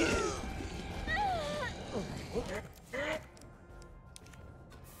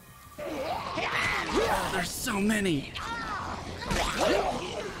 Oh, there's so many.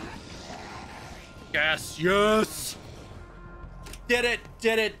 Yes, yes. Did it,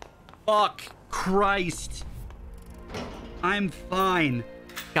 did it. Fuck Christ. I'm fine.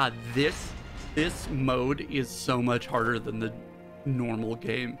 God, this mode is so much harder than the normal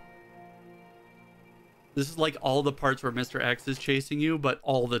game. This is like all the parts where Mr. X is chasing you, but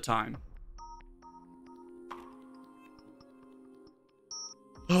all the time.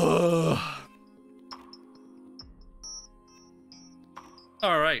 All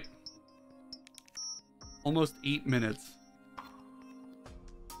right. Almost 8 minutes.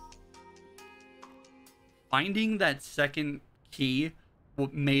 Finding that second key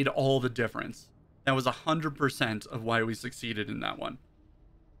made all the difference. That was 100% of why we succeeded in that one.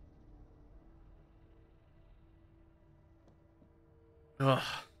 Ugh.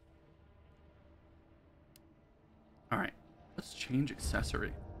 All right, let's change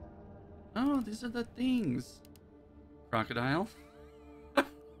accessory. Oh, these are the things. Crocodile.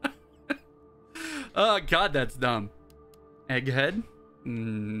 Oh, God, that's dumb. Egghead.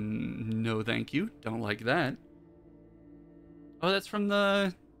 No, thank you. Don't like that. Oh, that's from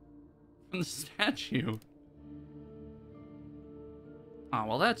the statue. Oh,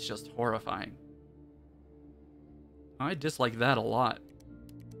 well, that's just horrifying. I dislike that a lot.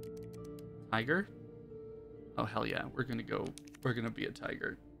 Tiger? Oh, hell yeah. We're gonna be a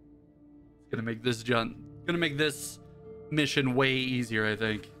tiger. It's gonna make this mission way easier, I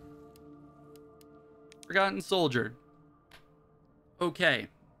think. Forgotten soldier. Okay.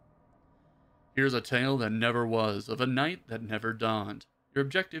 Here's a tale that never was, of a night that never dawned. Your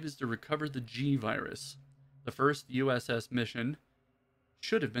objective is to recover the G virus. The first USS mission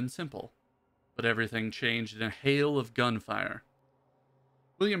should have been simple, but everything changed in a hail of gunfire.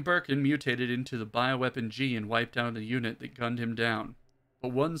 William Birkin mutated into the bioweapon G and wiped out a unit that gunned him down,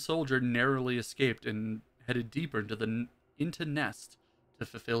 but one soldier narrowly escaped and headed deeper into Nest to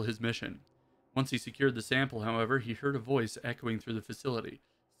fulfill his mission. Once he secured the sample, however, he heard a voice echoing through the facility.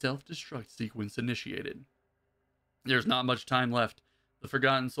 Self-destruct sequence initiated. There's not much time left. The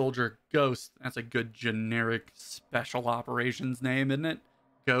Forgotten Soldier, Ghost. That's a good generic special operations name, isn't it?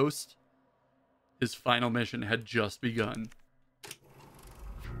 Ghost. His final mission had just begun. I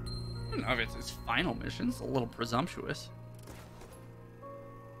don't know if it's his final mission. It's a little presumptuous.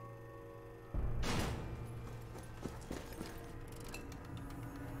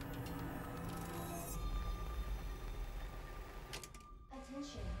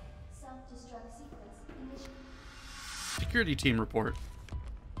 Attention. Self-destruct sequence initiated. Security team report.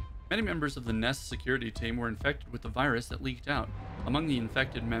 Many members of the Nest security team were infected with the virus that leaked out. Among the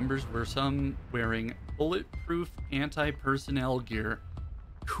infected members were some wearing bulletproof anti-personnel gear.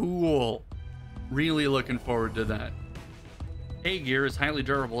 Cool. Really looking forward to that. A gear is highly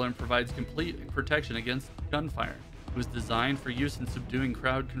durable and provides complete protection against gunfire. It was designed for use in subduing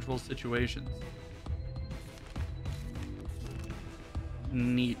crowd control situations.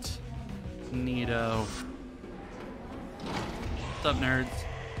 Neat. Neato. What's up, nerds?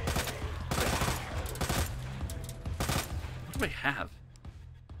 What do I have?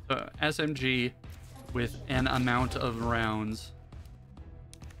 SMG with an amount of rounds.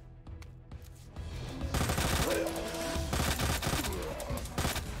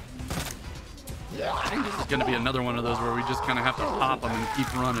 I think this is going to be another one of those where we just kind of have to pop them and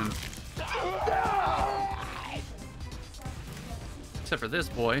keep running. Except for this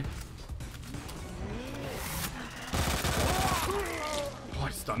boy. Oh, I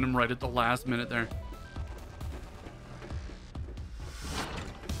stunned him right at the last minute there.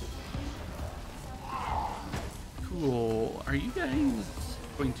 Cool. Are you guys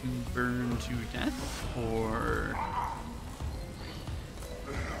going to burn to death? Or...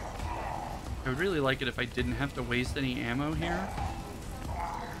 I would really like it if I didn't have to waste any ammo here.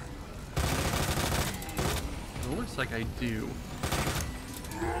 It looks like I do.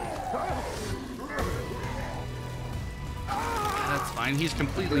 That's fine. He's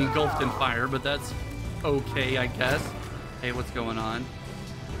completely engulfed in fire, but that's okay, I guess. Hey, what's going on?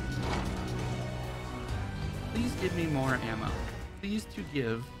 Please give me more ammo. Please to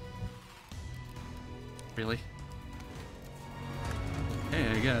give. Really? Hey,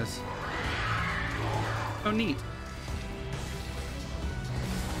 I guess. Oh, neat.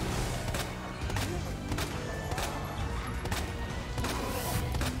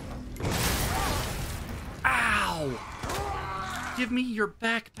 Ow! Give me your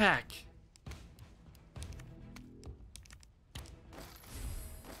backpack.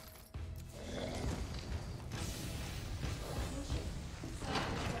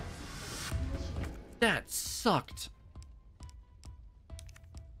 That sucked.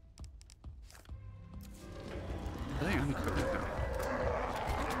 I think I'm equipped now.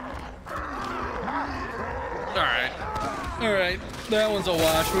 Alright. Alright. That one's a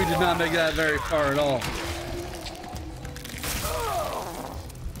wash. We did not make that very far at all.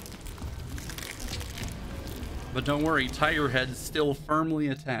 But don't worry, Tiger Head's still firmly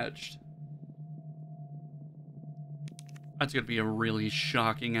attached. That's gonna be a really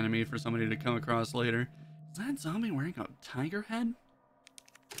shocking enemy for somebody to come across later. Is that zombie wearing a tiger head?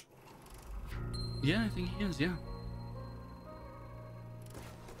 Yeah, I think he is, yeah.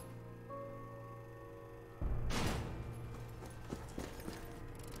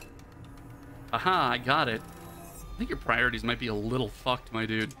 Aha, I got it. I think your priorities might be a little fucked, my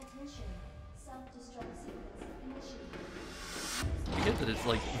dude. I get that it's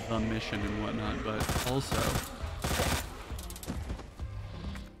like the mission and whatnot, but also...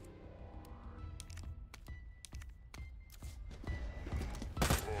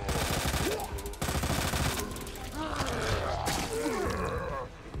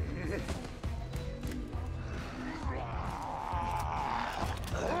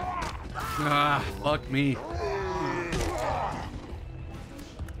 Ah, fuck me. I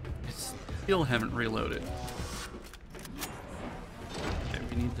still haven't reloaded. Okay,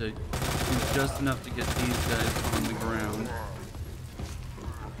 we need to do just enough to get these guys on the ground.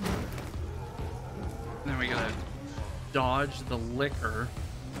 Then we gotta dodge the liquor.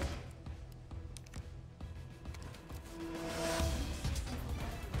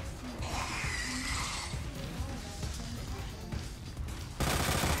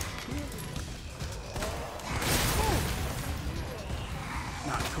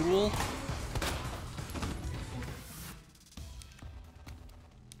 Not cool.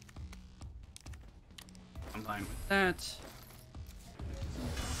 Combined with that.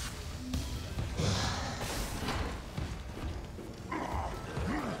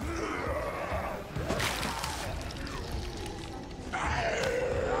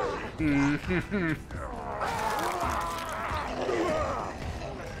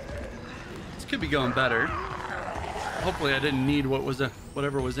 This could be going better. Hopefully I didn't need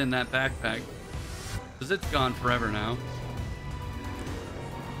whatever was in that backpack, because it's gone forever now.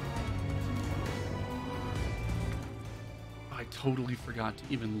 I totally forgot to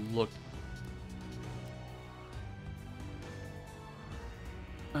even look.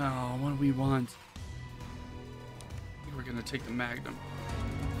 Oh, what do we want? I think we're gonna take the Magnum.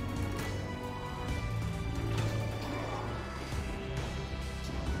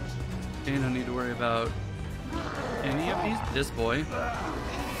 Okay, don't need to worry about any of these. This boy.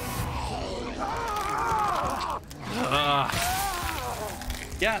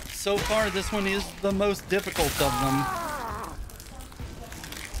 Yeah, so far this one is the most difficult of them.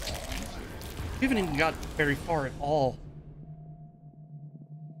 We haven't even got very far at all.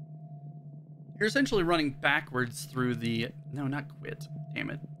 You're essentially running backwards through the... No, not quit. Damn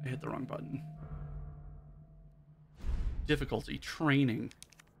it. I hit the wrong button. Difficulty training.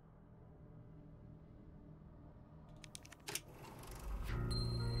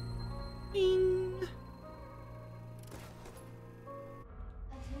 Bing.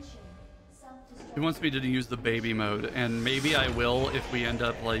 He wants me to use the baby mode, and maybe I will if we end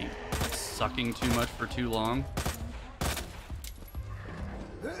up like sucking too much for too long.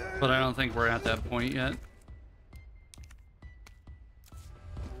 But I don't think we're at that point yet.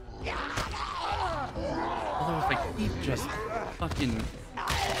 Although if I keep just fucking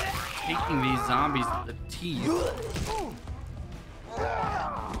taking these zombies to the teeth.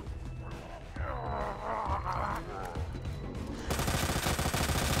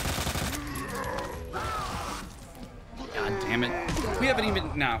 God damn it. We haven't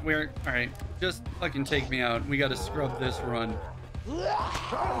even... Nah, we're... Alright, just fucking take me out. We gotta scrub this run. We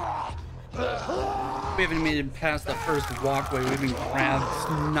haven't made it past the first walkway. We've been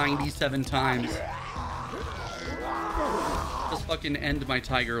grabbed 97 times. Just fucking end my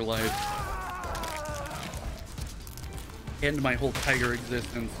tiger life. End my whole tiger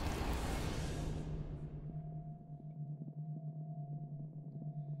existence.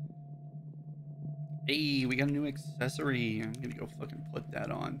 Hey, we got a new accessory. I'm gonna go fucking put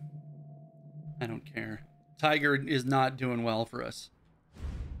that on. I don't care. Tiger is not doing well for us.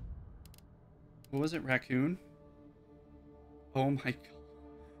 What was it? Raccoon? Oh my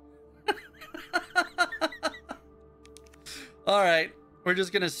god. Alright. We're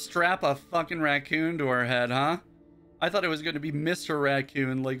just gonna strap a fucking raccoon to our head, huh? I thought it was gonna be Mr.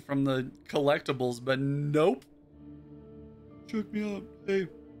 Raccoon, like from the collectibles, but nope. Check me out. Hey.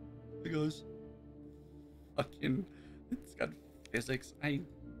 Hey guys. Fucking... It's got physics.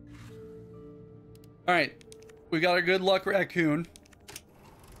 Alright. We got our good luck raccoon.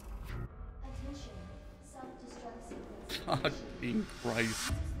 God being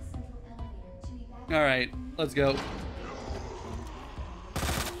Christ. Alright, let's go.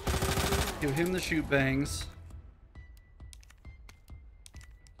 Give him the shoot bangs.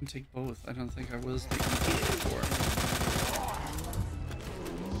 I can take both. I don't think I was taking both before.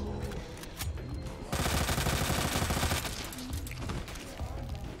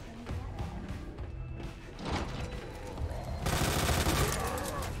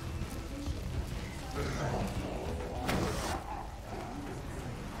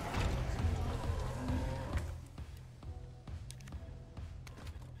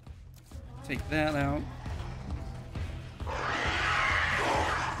 Take that out.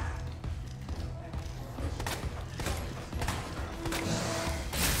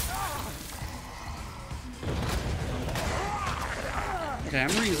 Okay,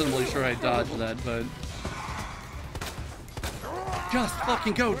 I'm reasonably sure I dodged that, but... Just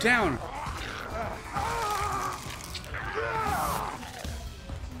fucking go down!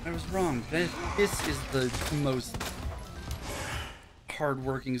 I was wrong. This is the most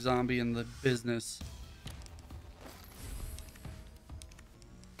hard-working zombie in the business.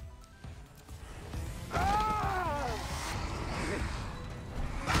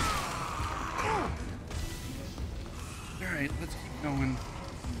 Alright, let's keep going.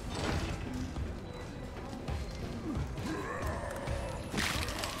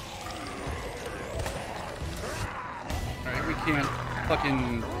 Alright, we can't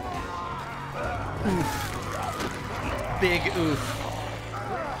fucking... Oof. Big oof.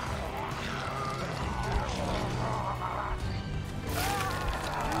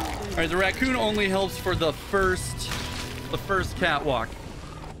 Alright, the raccoon only helps for the first catwalk.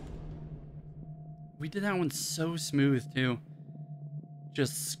 We did that one so smooth too.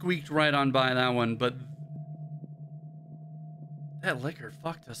 Just squeaked right on by that one, but that liquor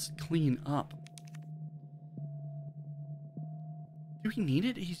fucked us clean up. Do we need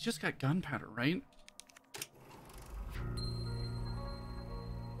it? He's just got gunpowder, right?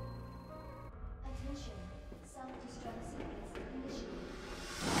 Attention. Self-destruct sequence initiated.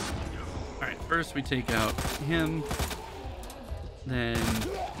 Alright, first we take out him, then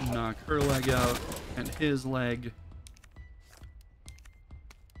knock her leg out and his leg.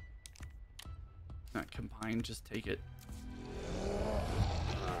 Not combined, just take it.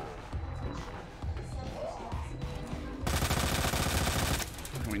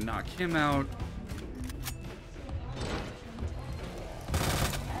 And we knock him out.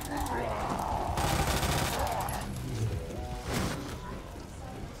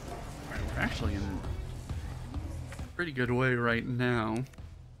 Alright, we're actually in a pretty good way right now.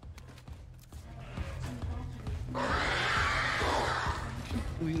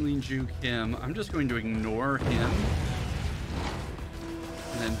 Completely juke him. I'm just going to ignore him.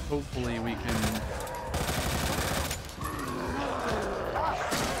 And then hopefully we can...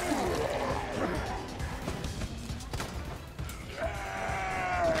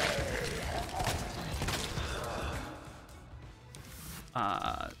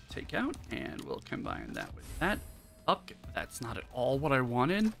 take out, and we'll combine that with that. Up. That's not at all what I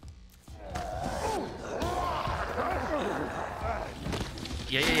wanted.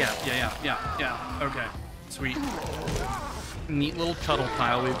 Yeah. Okay, sweet. Neat little cuddle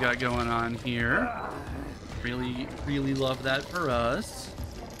pile we've got going on here. Really love that for us.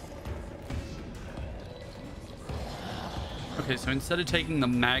 Okay, so instead of taking the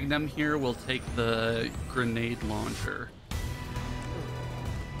Magnum here, we'll take the grenade launcher.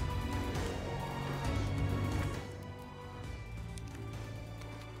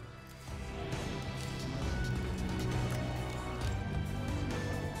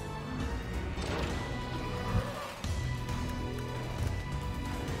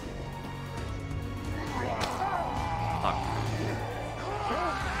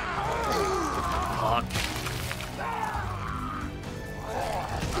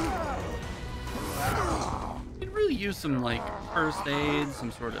 Some like first aid,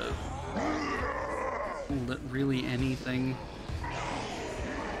 some sort of really anything.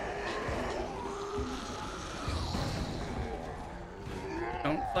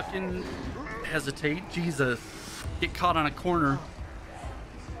 Don't fucking hesitate, Jesus. Get caught on a corner.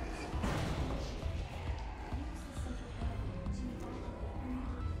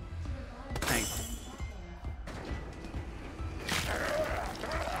 Thanks.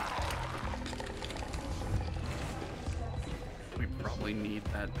 Need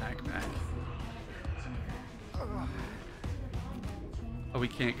that backpack. Oh, we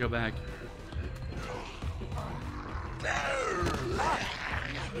can't go back.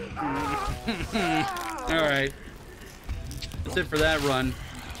 All right, that's it for that run.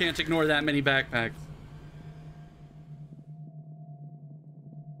 Can't ignore that many backpacks.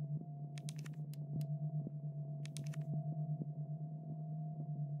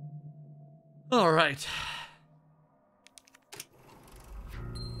 All right.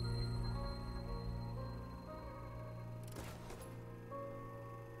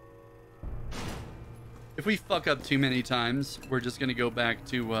 If we fuck up too many times, we're just gonna go back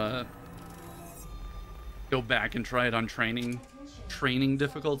to go back and try it on training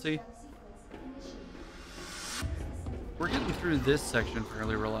difficulty. We're getting through this section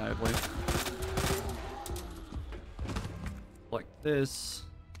fairly reliably. Like this.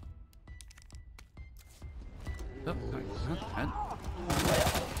 Oh, not that.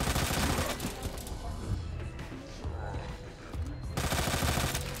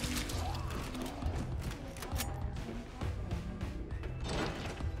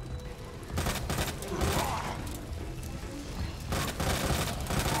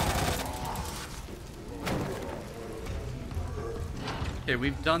 Okay,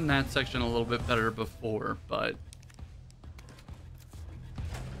 we've done that section a little bit better before, but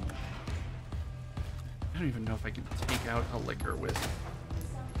I don't even know if I can take out a liquor with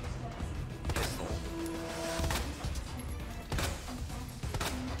pistol.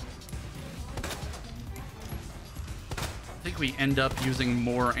 we end up using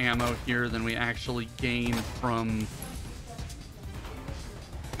more ammo here than we actually gain from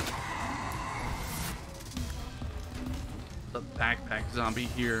the backpack zombie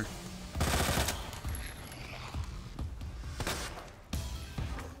here.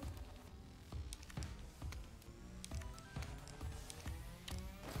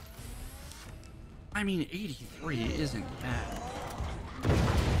 I mean, 83 isn't bad.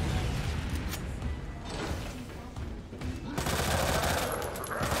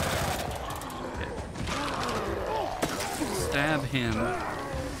 Stab him.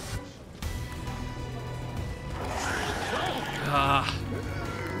 Ah.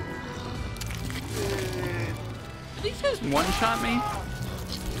 Did he just one-shot me?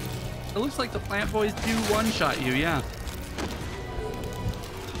 It looks like the plant boys do one-shot you, yeah.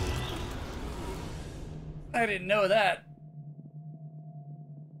 I didn't know that.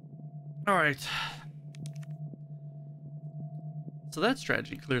 All right. So that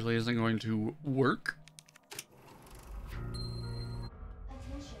strategy clearly isn't going to work.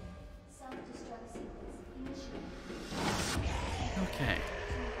 Attention. Self-destruct sequence initiated. Okay.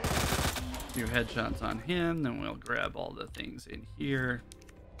 A few headshots on him, then we'll grab all the things in here.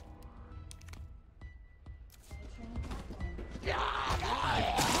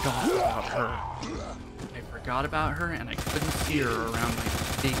 I forgot about her. I forgot about her, and I couldn't see her around my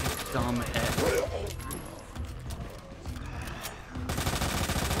big dumb head.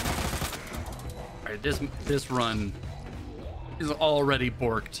 All right, this run is already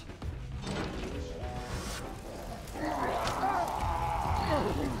borked.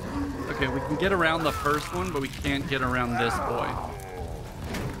 Okay, we can get around the first one, but we can't get around this boy.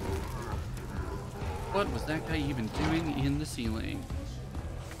 What was that guy even doing in the ceiling?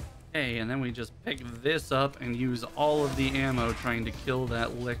 Okay, and then we just pick this up and use all of the ammo trying to kill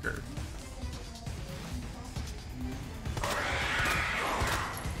that licker.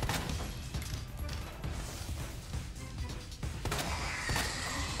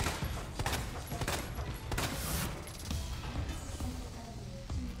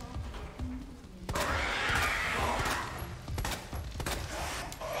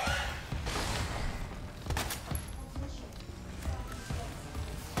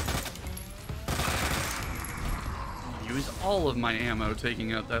 All of my ammo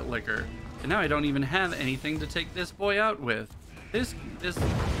taking out that licker, and now I don't even have anything to take this boy out with. This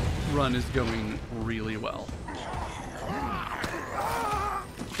run is going really well.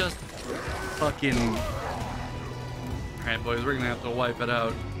 Just fucking. All right, boys, we're gonna have to wipe it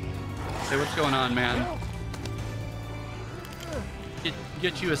out. Hey, what's going on, man?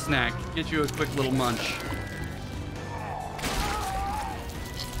 Get you a snack. Get you a quick little munch.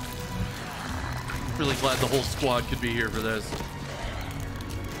 Really glad the whole squad could be here for this.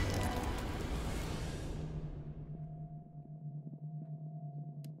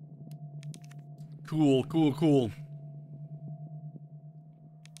 Cool, cool, cool.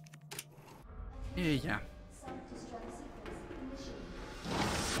 Yeah.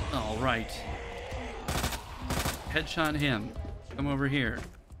 All right. Headshot him. Come over here.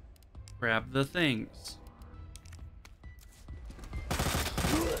 Grab the things.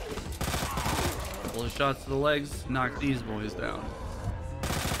 Couple of shots to the legs, knock these boys down.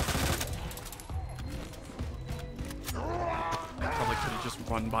 I probably could have just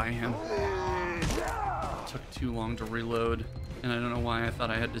run by him. It took too long to reload, and I don't know why I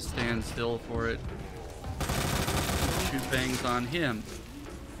thought I had to stand still for it. Shoot bangs on him.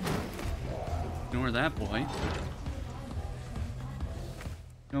 Ignore that boy.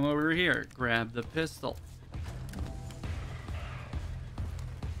 Come over here, grab the pistol.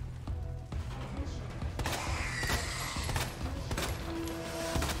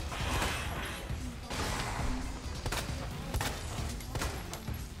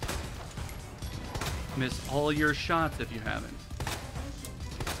 Miss all your shots if you haven't.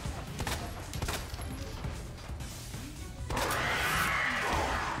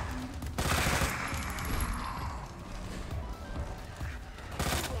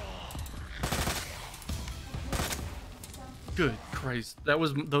 Good Christ.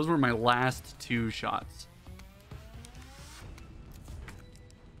 Those were my last two shots.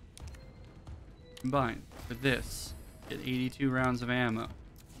 Combined with this, get 82 rounds of ammo.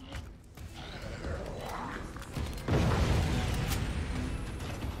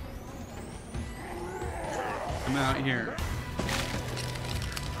 Come out here.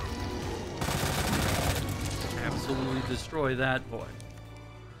 Absolutely destroy that boy.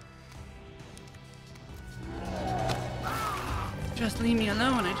 Just leave me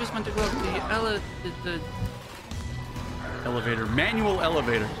alone. I just want to go up the elevator. Manual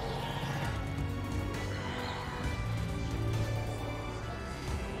elevator.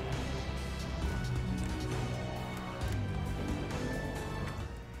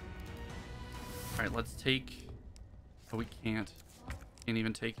 right, let's take... Oh, we can't. Can't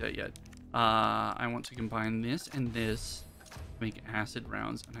even take that yet. I want to combine this and this to make acid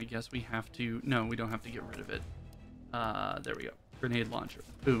rounds. And I guess we have to... No, we don't have to get rid of it. There we go. Grenade launcher.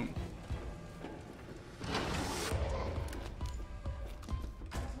 Boom.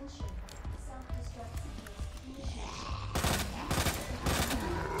 Attention. Self-destruct sequence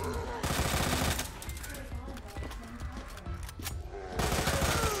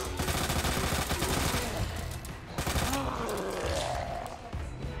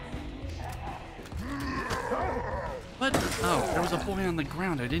What? Oh, there was a boy on the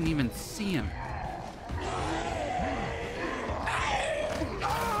ground. I didn't even see him.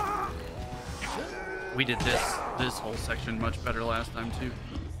 We did this whole section much better last time too.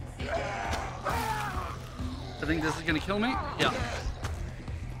 I think this is gonna kill me. Yeah.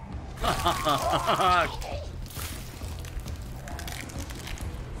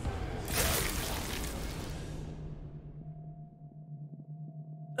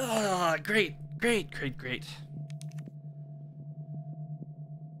 Great, great, great, great.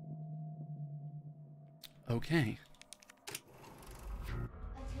 Okay.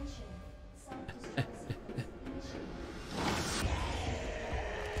 Attention. Self-destruct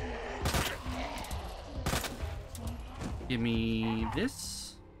Give me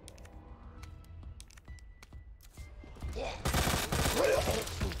this.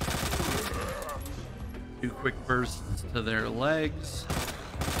 Two quick bursts to their legs.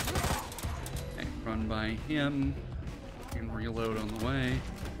 Okay, run by him. And reload on the way.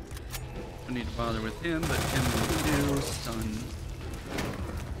 Don't need to bother with him, but him will do. Stun.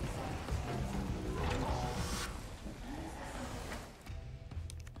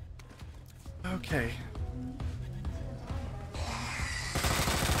 Okay.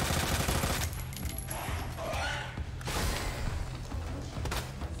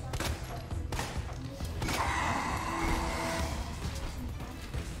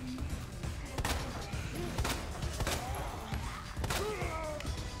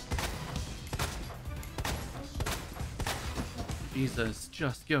 Jesus,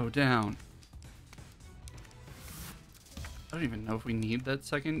 just go down. I don't even know if we need that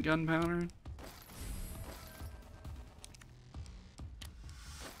second gunpowder.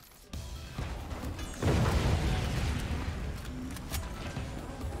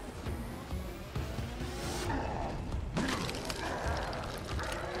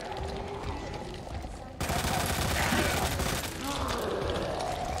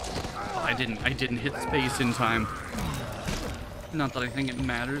 Oh, I didn't hit space in time. Not that I think it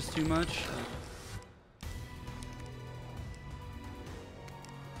matters too much.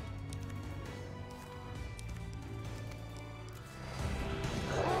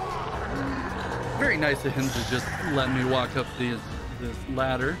 Very nice of him to just let me walk up this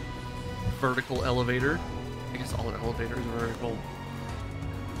ladder. Vertical elevator. I guess all elevators are vertical.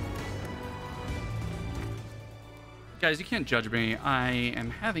 Guys, you can't judge me. I am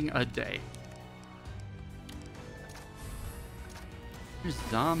having a day. There's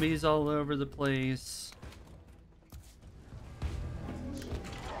zombies all over the place.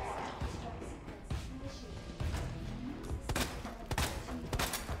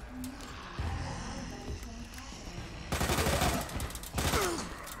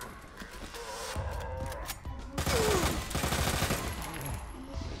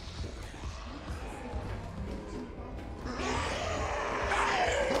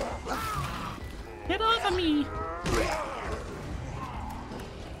 Get off of me!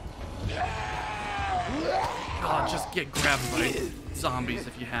 Oh, just get grabbed by zombies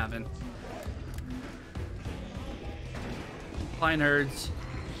if you haven't. Bye, nerds.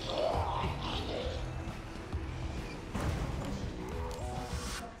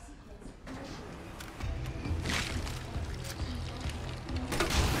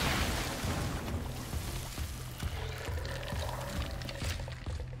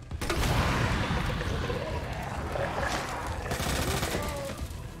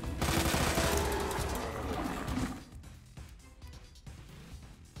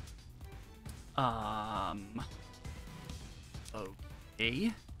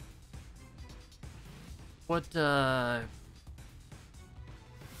 Okay. What, because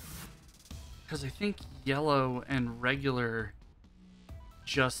I think yellow and regular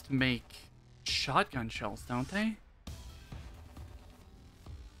just make shotgun shells, don't they?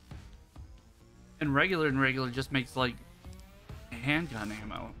 And regular just makes, like, handgun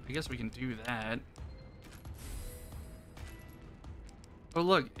ammo. I guess we can do that. Oh,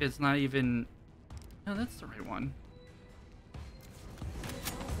 look, it's not even... No, that's the right one.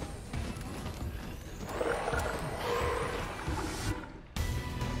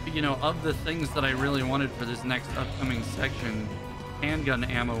 you know, of the things that I really wanted for this next upcoming section, handgun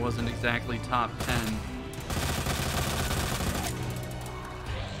ammo wasn't exactly top 10.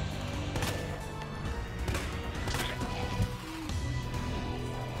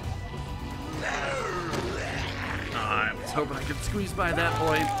 I was hoping I could squeeze by that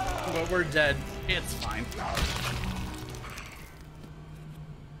boy, but we're dead. It's fine.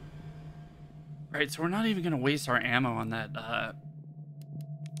 Right, so we're not even gonna waste our ammo on that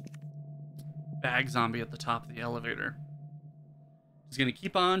bag zombie at the top of the elevator. He's gonna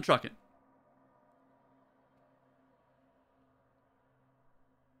keep on trucking.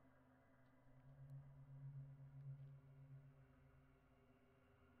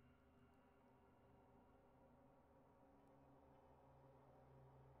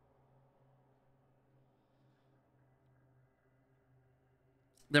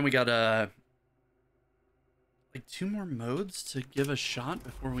 Then we got like 2 more modes to give a shot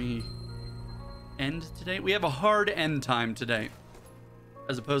before we end today. We have a hard end time today,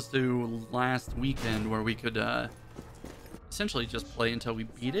 as opposed to last weekend where we could essentially just play until we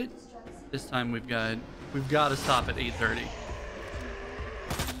beat it. This time we've got to stop at 8:30.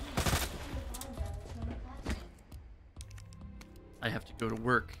 I have to go to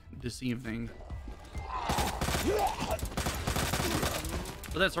work this evening.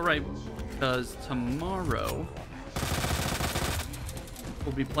 But that's all right, because tomorrow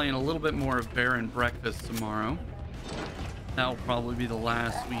we'll be playing a little bit more of Bear and Breakfast tomorrow. That'll probably be the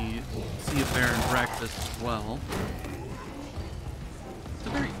last we see of Bear and Breakfast as well. It's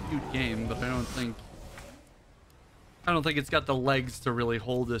a very cute game, but I don't think it's got the legs to really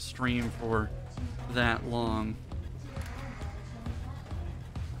hold a stream for that long.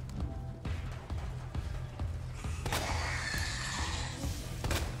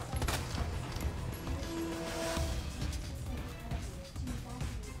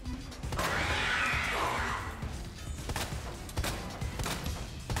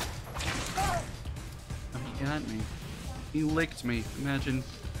 Got me. He licked me. Imagine.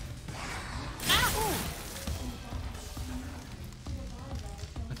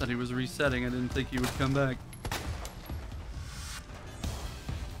 I thought he was resetting. I didn't think he would come back.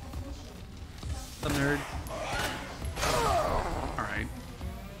 Some nerd. Alright.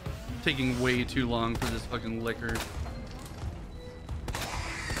 Taking way too long for this fucking liquor.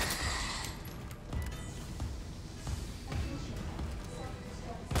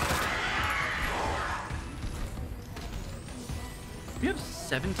 We have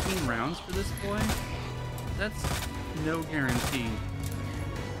 17 rounds for this boy? That's no guarantee.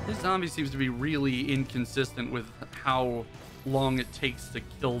 This zombie seems to be really inconsistent with how long it takes to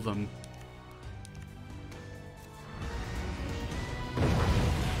kill them.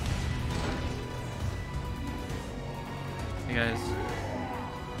 Hey guys.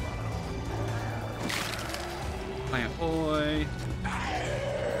 Plant boy.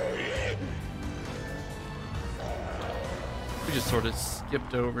 We just sort of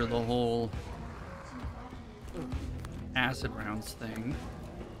skipped over the whole acid rounds thing,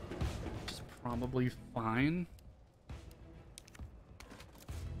 which is probably fine.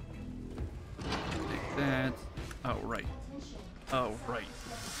 Take that. Oh, right. Oh, right.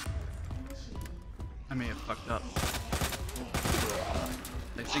 I may have fucked up.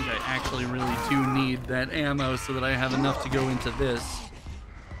 I think I actually really do need that ammo so that I have enough to go into this.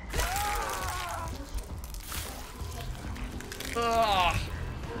 Ugh.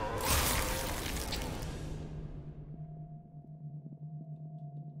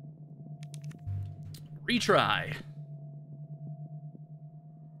 Retry.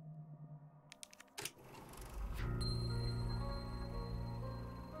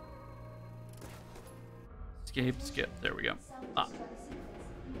 Escape, skip. There we go. Ah.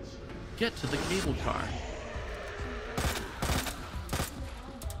 Get to the cable car.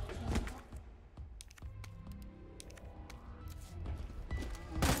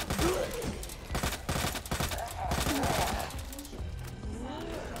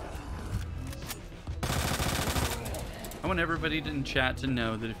 I want everybody in chat to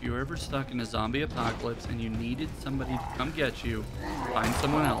know that if you were ever stuck in a zombie apocalypse and you needed somebody to come get you, find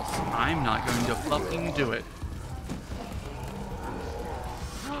someone else. I'm not going to fucking do it.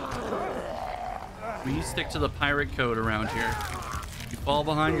 We stick to the pirate code around here. If you fall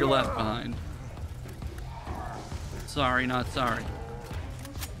behind, you're left behind. Sorry, not sorry.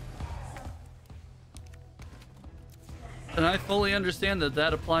 And I fully understand that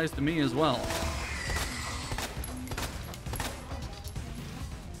that applies to me as well.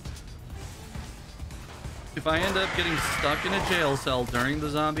 If I end up getting stuck in a jail cell during the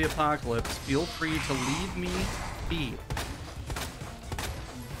zombie apocalypse, feel free to leave me be.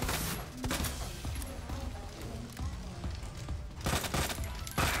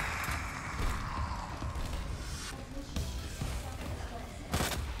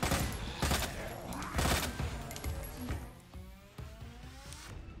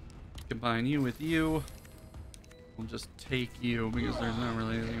 combine you with you. We'll just take you because there's not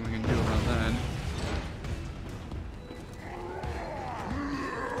really anything we can do about that.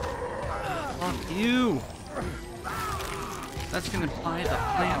 Fuck you! That's gonna buy the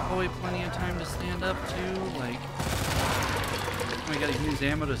plant boy plenty of time to stand up too. Like, we gotta use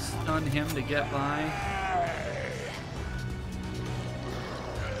ammo to stun him to get by.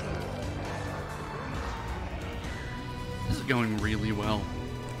 This is going really well.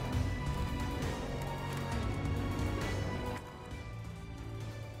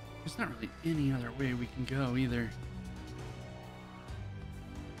 There's not really any other way we can go either.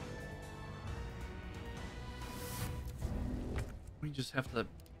 We just have to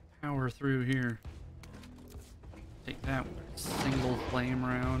power through here. Take that single flame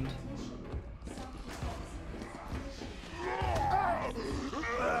round.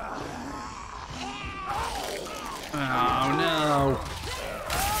 Oh no!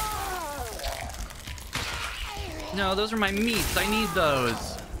 No, those are my meats. I need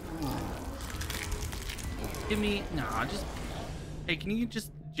those. Give me... Nah, just... Hey, can you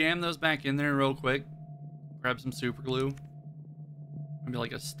just jam those back in there real quick? Grab some super glue. Maybe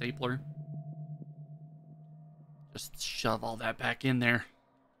like a stapler. Just shove all that back in there.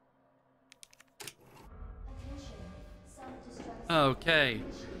 Okay.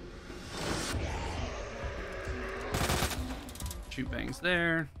 Shoot bangs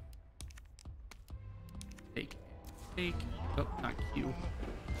there. Take. Take. Oh, not Q.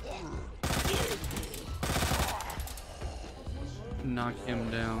 Knock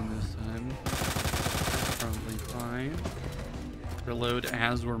him down this time. Probably fine. Reload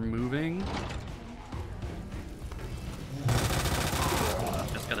as we're moving.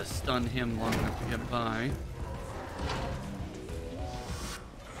 Just gotta stun him long enough to get by.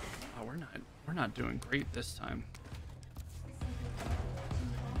 Oh, we're not doing great this time.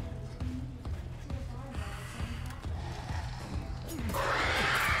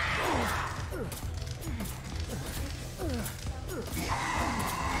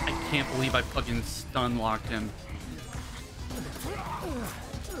 I can't believe I fucking stun locked him.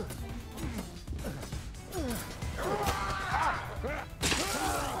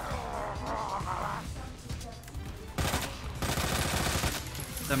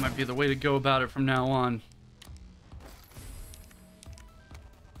 That might be the way to go about it from now on.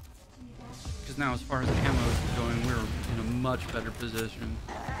 Because now as far as ammo is going, we're in a much better position.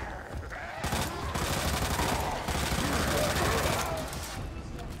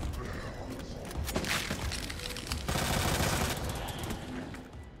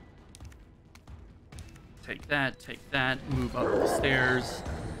 Take that, move up the stairs.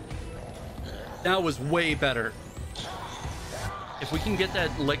 That was way better. If we can get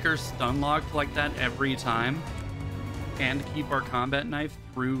that liquor stun locked like that every time and keep our combat knife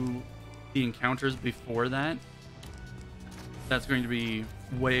through the encounters before that, that's going to be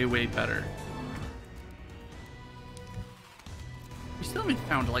way, way better. We still haven't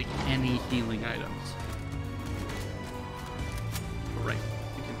found like any healing items. Right,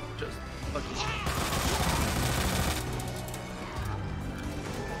 we can just fucking...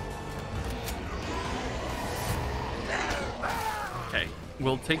 Okay,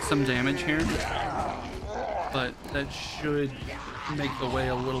 we'll take some damage here, but that should make the way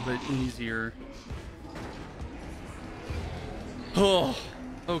a little bit easier. Oh,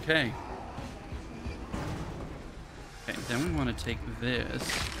 okay. Okay, then we want to take this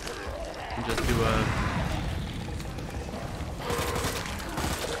and just do a...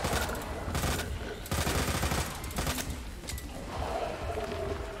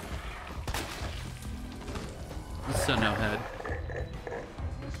 So no head.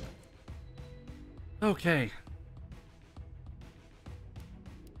 Okay.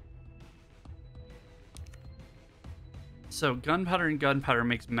 So gunpowder and gunpowder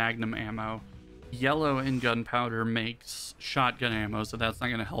makes magnum ammo. Yellow and gunpowder makes shotgun ammo, so that's not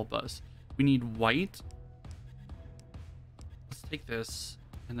going to help us. We need white. Let's take this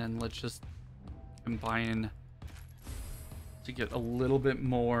and then let's just combine to get a little bit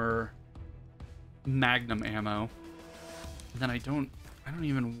more magnum ammo. And then I don't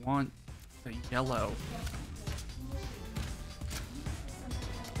even want the yellow.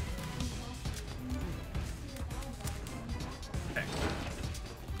 Okay.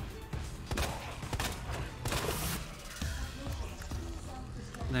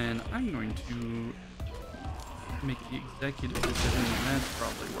 Then I'm going to make the executive decision, and that's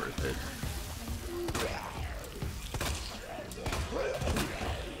probably worth it.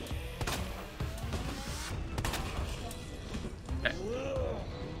 Okay.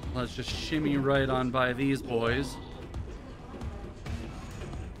 Let's just shimmy right on by these boys.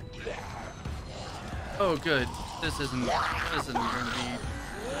 Oh, good. This isn't going to be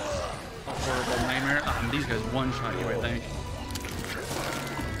a horrible nightmare. These guys one-shot you, I think.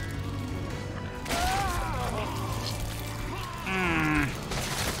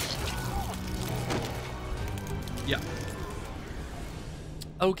 Yeah.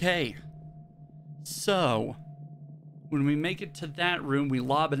 Okay. So, when we make it to that room, we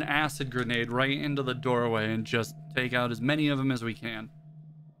lob an acid grenade right into the doorway and just take out as many of them as we can.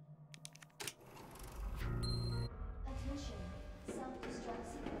 Attention. Self-destruct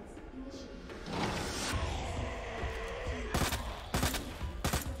sequence initiated.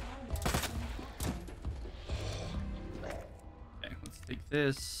 Okay, let's take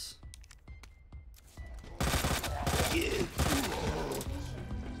this.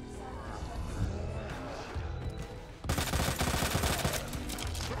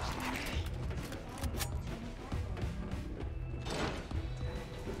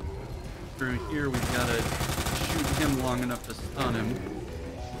 Through here, we've got to shoot him long enough to stun him.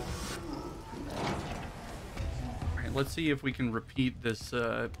 Alright, let's see if we can repeat this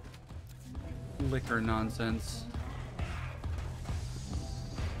liquor nonsense.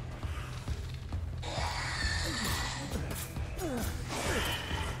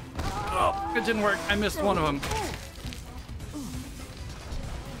 Oh, it didn't work. I missed one of them.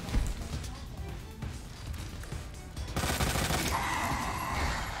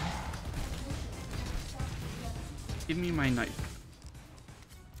 Give me my knife.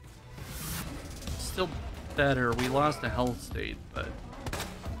 Still better. We lost a health state, but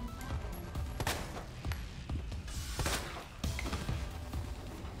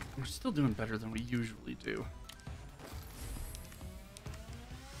we're still doing better than we usually do.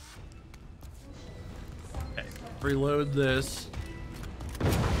 Okay, reload this.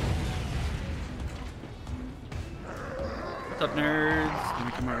 What's up, nerds? Let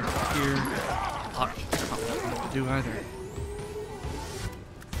me come over here. Oh, shit, I don't know what to do either.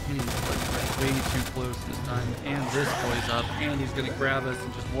 And he's like way too close this time. And this boy's up, and he's gonna grab us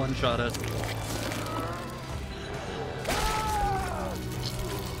and just one-shot us.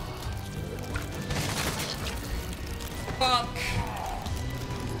 Fuck!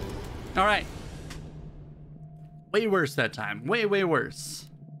 Alright. Way worse that time. Way, way worse.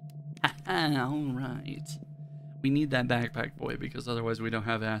 Alright. We need that backpack boy because otherwise we don't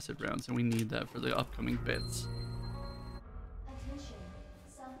have acid rounds, and we need that for the upcoming bits. Attention.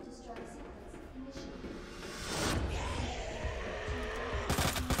 Self-destruct sequence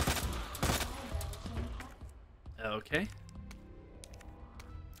initiated. Okay.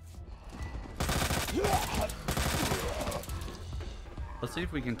 Let's see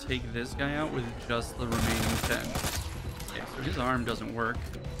if we can take this guy out with just the remaining 10. Okay, so his arm doesn't work,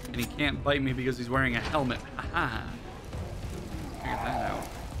 and he can't bite me because he's wearing a helmet. Haha. Figure that out.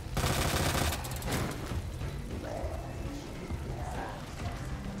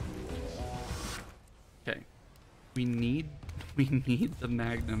 Okay. We need the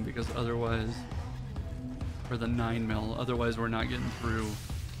Magnum because otherwise, or the 9mm, otherwise we're not getting through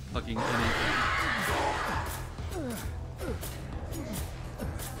fucking anything.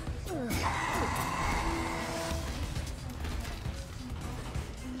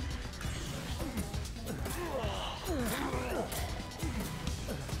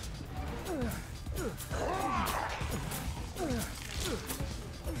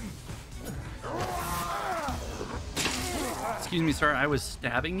 Excuse me, sir. I was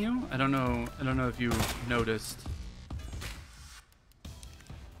stabbing you. I don't know if you noticed.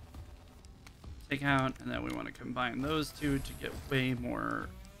 Take out, and then we want to combine those two to get way more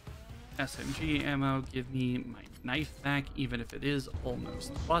SMG ammo. Give me my knife back, even if it is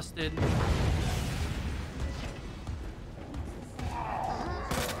almost busted.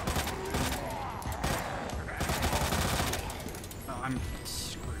 Oh, I'm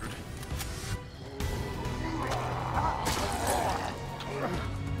screwed.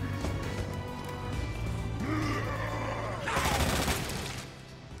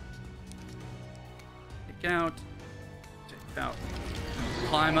 Take out. Take out.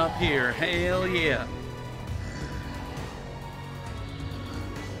 Climb up here. Hell yeah.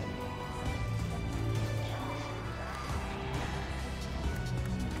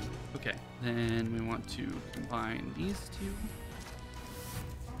 Okay, then we want to combine these two.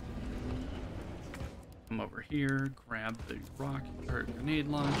 Come over here, grab the rocket or grenade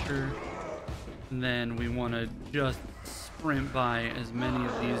launcher. And then we want to just sprint by as many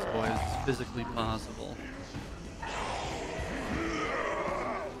of these boys as physically possible.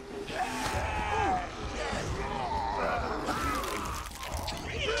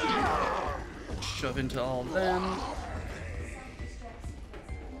 Shove into all of them.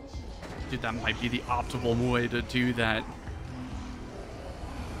 Dude, that might be the optimal way to do that.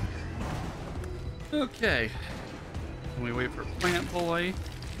 Okay. Can we wait for Plant Boy?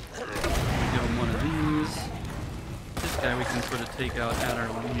 We give him one of these. This guy we can sort of take out at our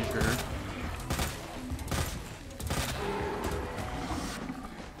leisure.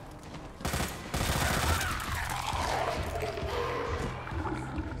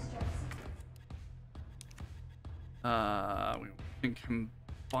 We can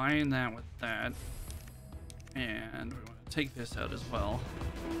combine that with that. And we want to take this out as well.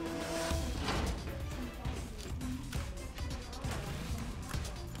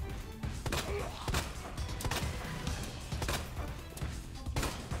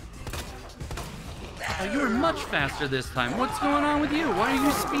 Oh, you were much faster this time. What's going on with you? Why are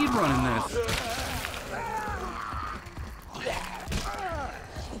you speedrunning this?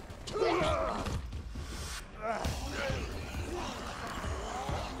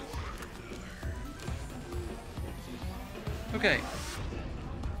 Okay.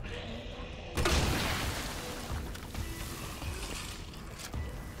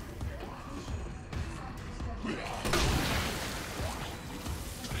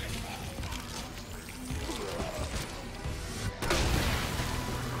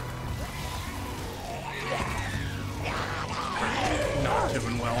 Not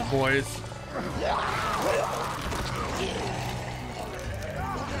doing well, boys.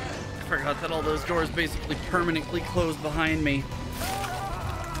 Forgot that all those doors basically permanently closed behind me.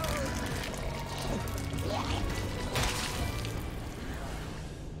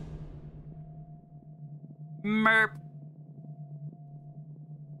 Merp.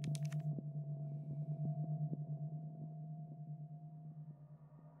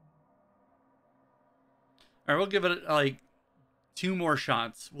 Alright, we'll give it like 2 more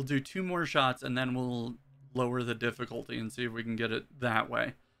shots. We'll do 2 more shots and then we'll lower the difficulty and see if we can get it that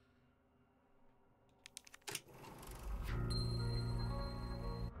way.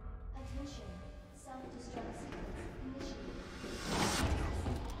 Attention. Self-destruct sequence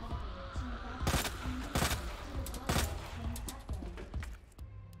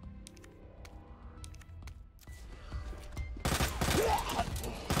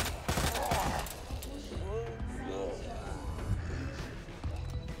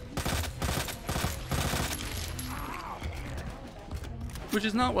Which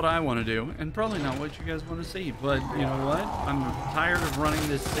is not what I want to do, and probably not what you guys want to see, but you know what? I'm tired of running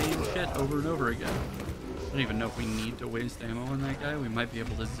this same shit over and over again. I don't even know if we need to waste ammo on that guy. We might be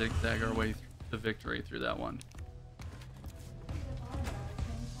able to zigzag our way to victory through that one.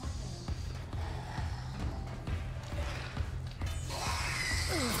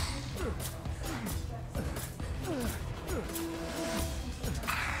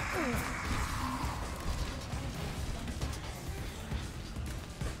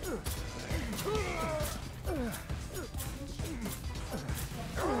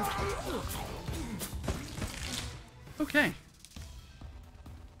 Okay.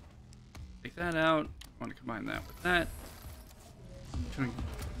 Take that out. I want to combine that with that. I'm doing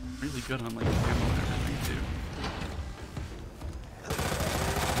really good on like ammo and everything too.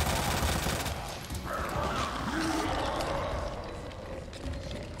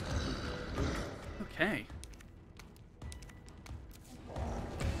 Okay.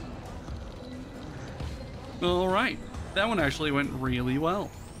 All right. That one actually went really well.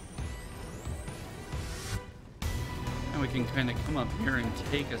 We can kind of come up here and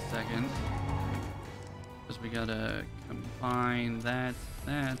take a second because we gotta combine that,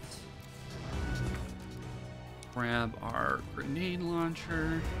 grab our grenade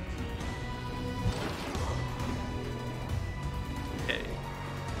launcher. Okay.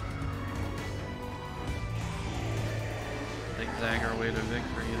 Zigzag our way to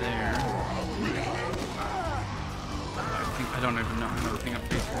victory there. I don't even know. I don't think I'm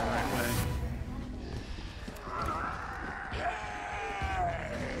facing the right way.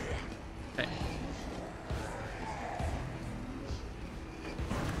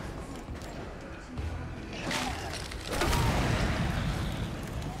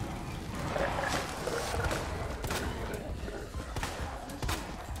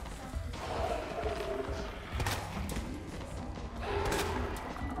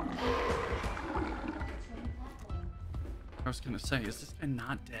 I was gonna say, is this guy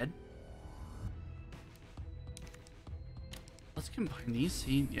not dead? Let's combine these.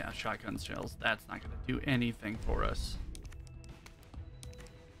 See, yeah, shotgun shells. That's not gonna do anything for us.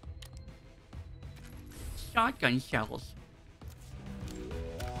 Shotgun shells.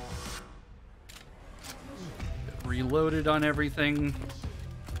 Reloaded on everything.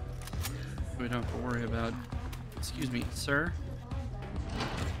 We don't have to worry about. Excuse me, sir.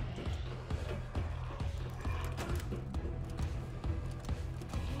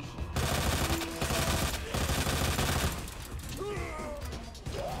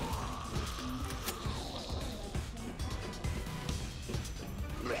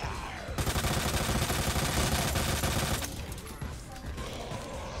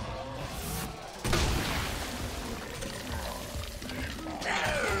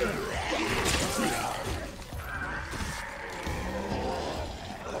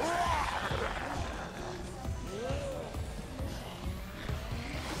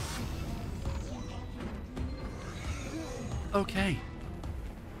 Okay.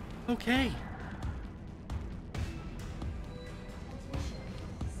 Okay.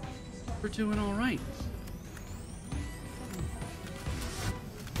 We're doing all right.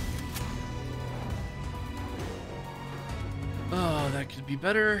 Oh, that could be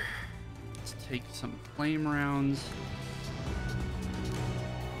better. Let's take some flame rounds.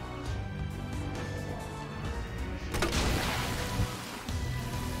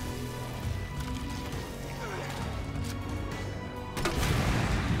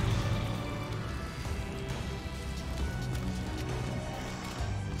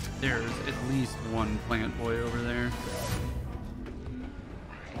 There's at least one plant boy over there.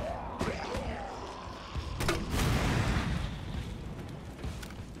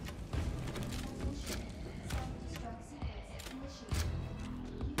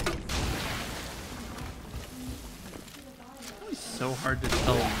 It's so hard to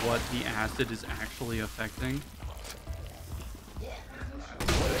tell what the acid is actually affecting.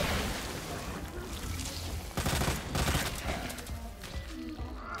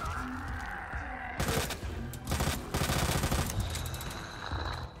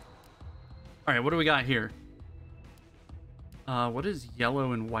 All right, what do we got here? What does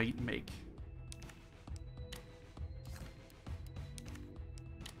yellow and white make?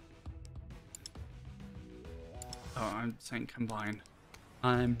 Oh, I'm saying combine.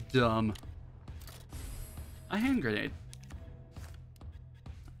 I'm dumb. A hand grenade.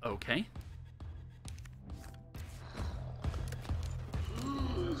 Okay.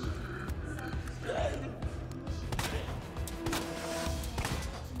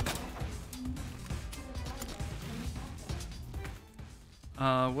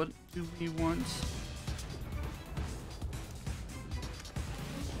 What do we want?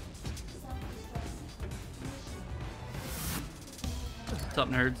 What's up,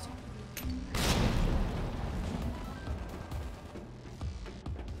 nerds?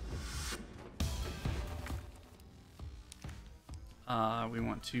 We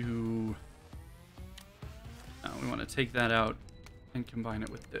want to... we want to take that out and combine it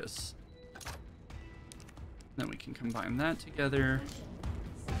with this. Then we can combine that together.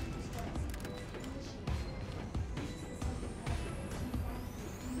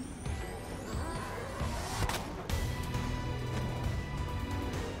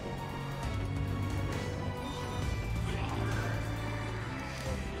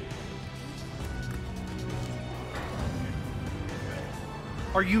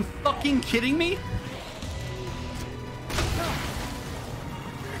 Are you fucking kidding me?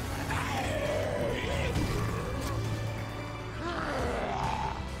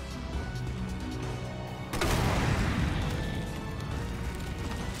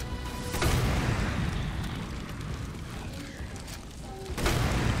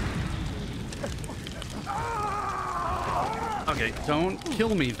 Okay, don't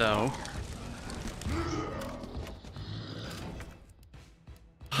kill me though.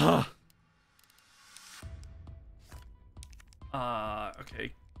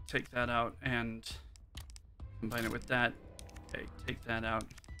 Okay, take that out and combine it with that. Okay, take that out.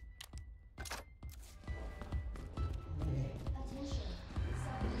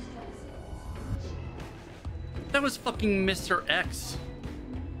 That was fucking Mr. X.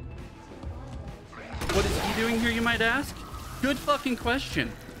 What is he doing here, you might ask? Good fucking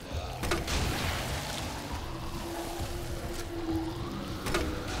question.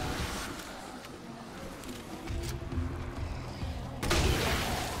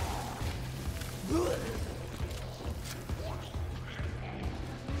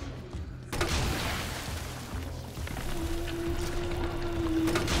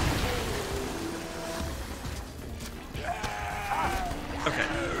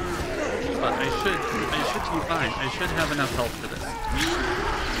 I should have enough health for this.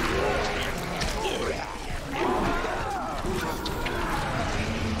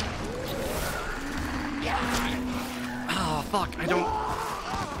 Oh, fuck. I don't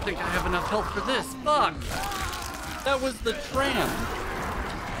think I have enough health for this. Fuck. That was the tram.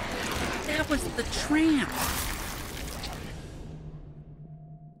 That was the tram.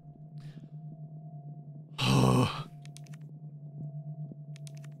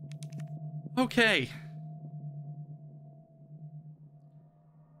 Okay.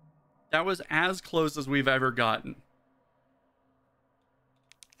 That was as close as we've ever gotten.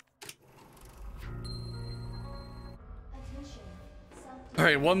 All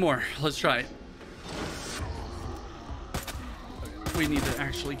right, one more. Let's try it. We need to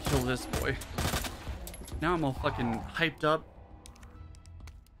actually kill this boy. Now I'm all fucking hyped up.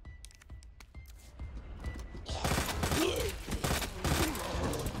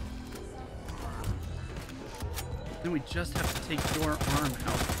 Then we just have to take your arm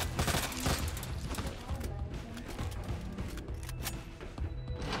out.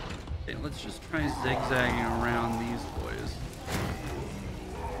 Okay, let's just try zigzagging around these boys.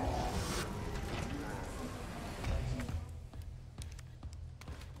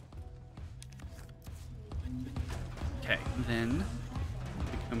 Okay, then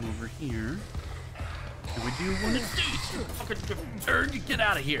we come over here. And we do one of these. Fucking get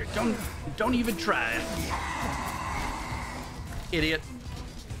out of here. Don't even try it. Idiot.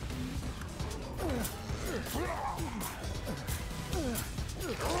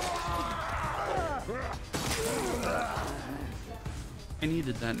 I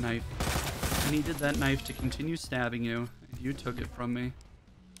needed that knife. I needed that knife to continue stabbing you. You took it from me.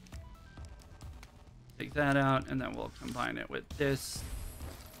 Take that out, and then we'll combine it with this.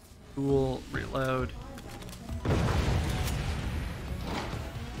 Cool. Reload.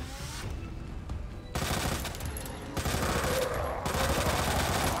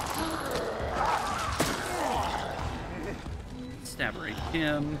 Stabberate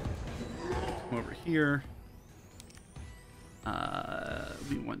him. Come over here.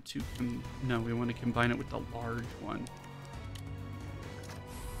 We want to we want to combine it with the large one.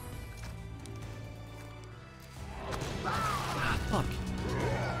 Ah, fuck.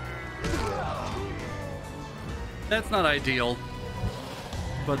 That's not ideal,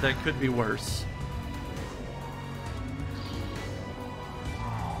 but that could be worse.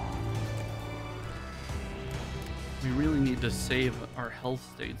 We really need to save our health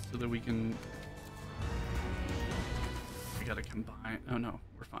states so that we can... We gotta combine... Oh no,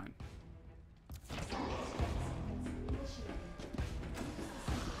 we're fine.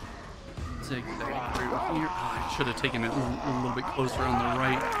 Zigzag through here. Oh, I should have taken it a little bit closer on the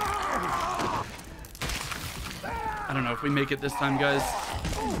right. I don't know if we make it this time, guys.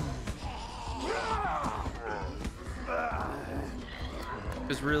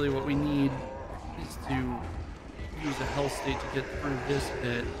 Because really what we need is to use a health state to get through this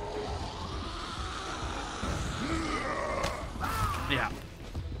bit. Yeah.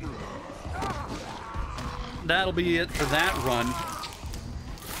 That'll be it for that run.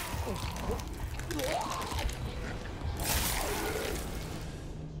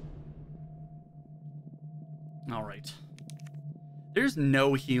 All right. There's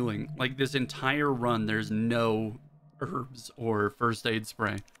no healing. Like this entire run, there's no herbs or first aid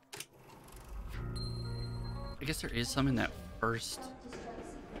spray. I guess there is some in that first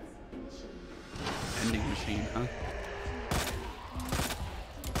vending machine, huh?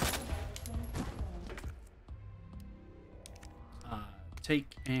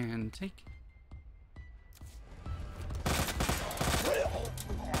 Take and take.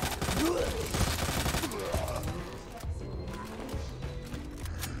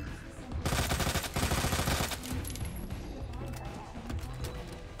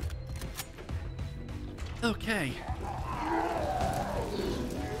 Okay.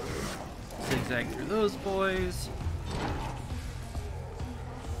 Zigzag through those boys.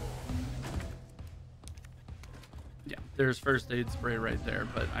 Yeah, there's first aid spray right there,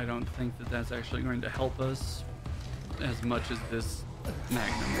 but I don't think that that's actually going to help us as much as this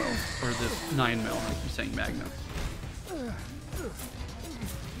Magnum will, or this 9mm. I keep saying Magnum.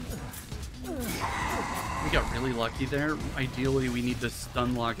 We got really lucky there. Ideally, we need to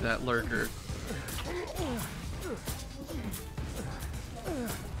stun lock that lurker.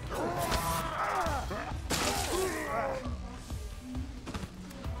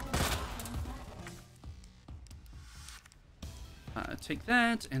 Take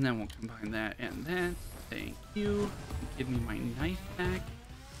that, and then we'll combine that and that. Thank you. Give me my knife back.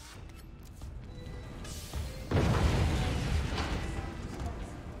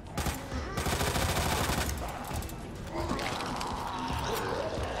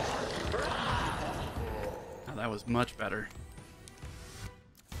 Oh, that was much better.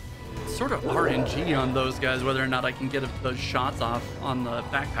 It's sort of RNG on those guys, whether or not I can get those shots off on the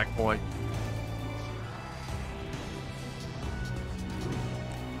backpack boy.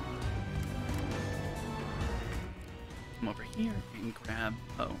 Here and grab.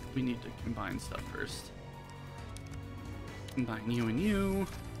 Oh, we need to combine stuff first. Combine you and you.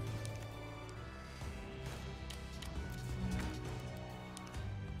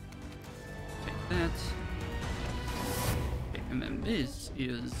 Take that. Okay, and then this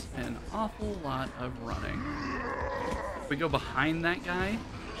is an awful lot of running. If we go behind that guy.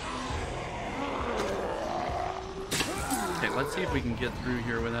 Okay, let's see if we can get through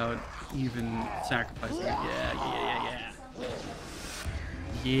here without even sacrificing it. Yeah.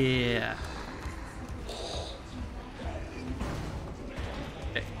 Yeah.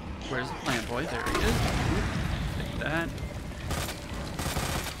 Okay, where's the plant boy? There he is. Take that.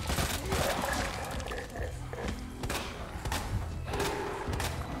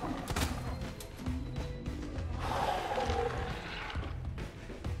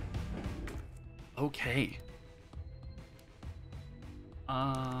 Okay.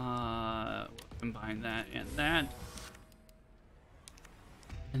 We'll combine that and that.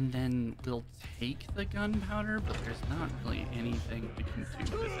 And then we'll take the gunpowder, but there's not really anything we can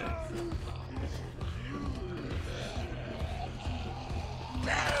do with it.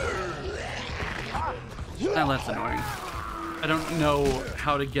 Now that's annoying. I don't know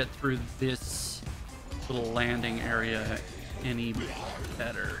how to get through this little landing area any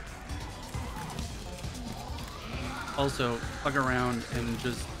better. Also, fuck around and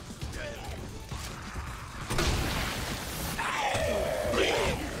just...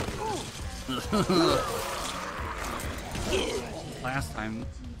 Last time,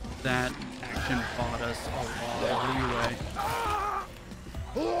 that action bought us a lot of leeway.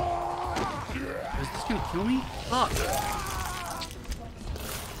 Is this gonna kill me? Fuck!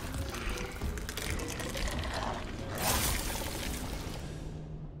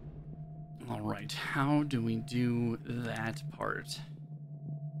 Alright, how do we do that part?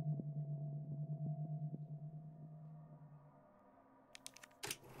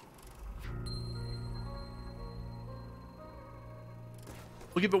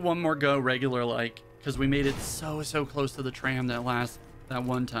 We'll give it one more go, regular like, because we made it so close to the tram that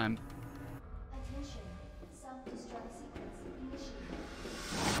one time. Attention. Self-destruct sequence initiated.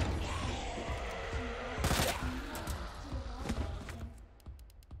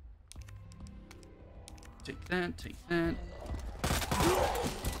 Take that, take that.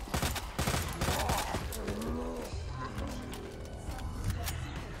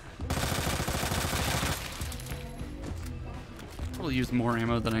 Probably use more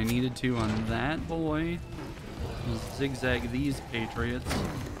ammo than I needed to on that boy. We'll zigzag these patriots.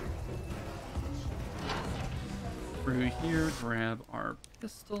 Through here, grab our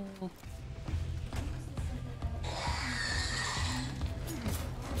pistol.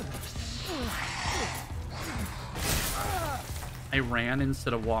 I ran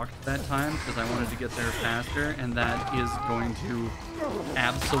instead of walked that time because I wanted to get there faster, and that is going to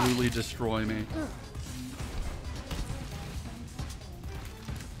absolutely destroy me.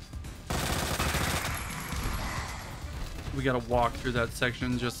 We gotta walk through that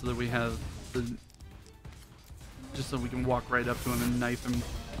section just so that we have the... just so we can walk right up to him and knife him.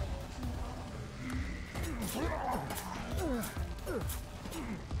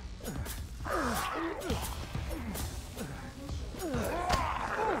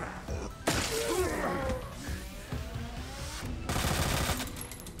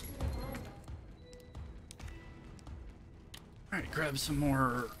 Alright, grab some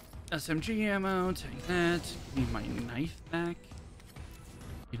more SMG ammo, take that, need my knife back,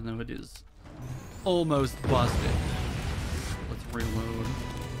 even though it is almost busted. Let's reload.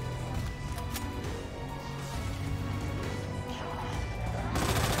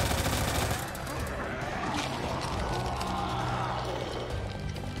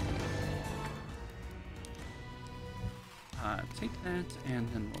 Take that, and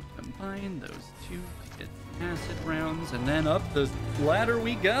then we'll combine those two to get acid rounds, and then up the ladder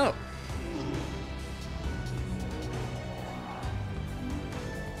we go.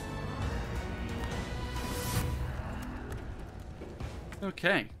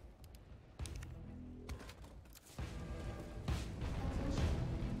 Okay.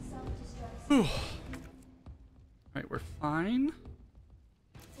 Whew. Alright, we're fine.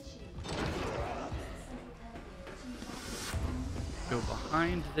 Go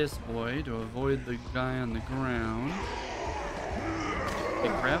behind this boy to avoid the guy on the ground.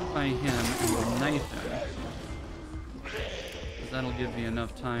 Get grabbed by him and we'll knife him. 'Cause that'll give me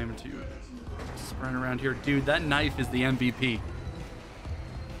enough time to sprint around here. Dude, that knife is the MVP.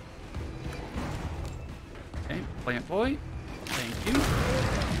 Okay, plant boy. Thank you.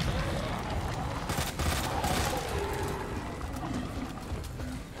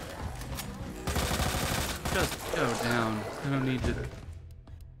 Just go down. I don't need to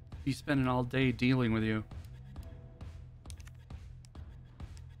be spending all day dealing with you.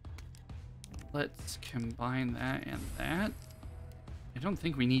 Let's combine that and that. I don't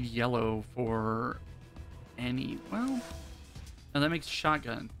think we need yellow for any... Well, no, that makes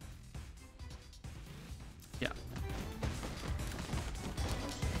shotgun. Yeah.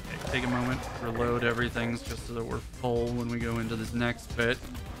 Okay, take a moment, reload everything just so that we're full when we go into this next bit.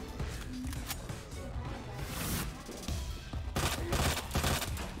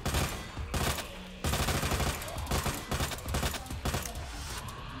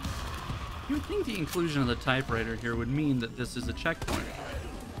 You would think the inclusion of the typewriter here would mean that this is a checkpoint.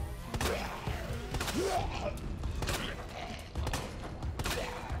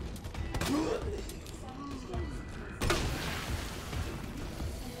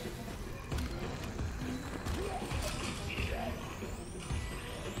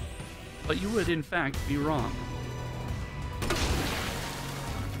 But you would, in fact, be wrong.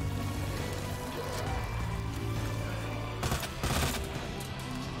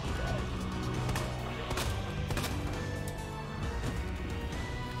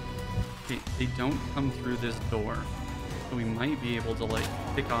 They don't come through this door, so we might be able to, like,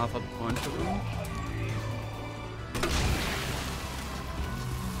 pick off a bunch of them.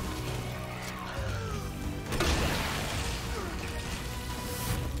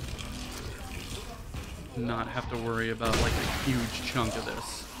 Not have to worry about, like, a huge chunk of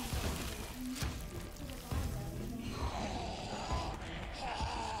this.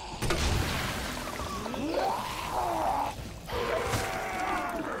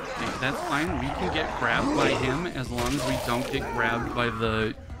 That's fine. We can get grabbed by him as long as we don't get grabbed by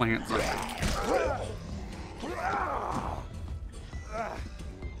the plants.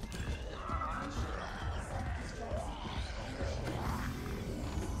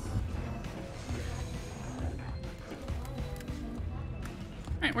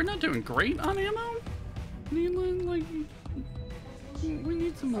 Alright, we're not doing great on ammo. We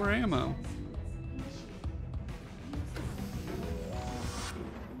need some more ammo.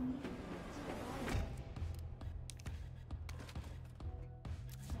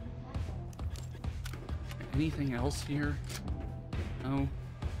 Anything else here? No.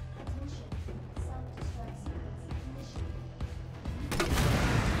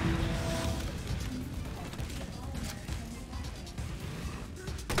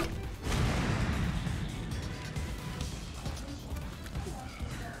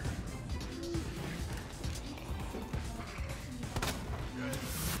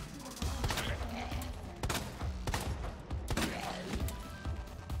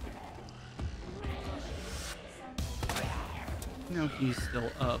 No, he's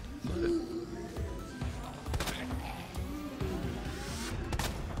still up, but...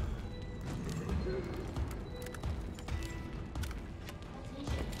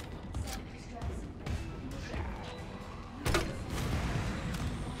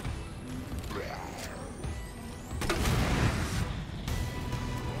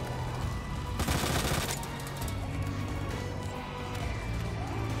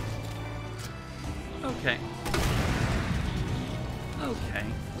 Okay. Okay.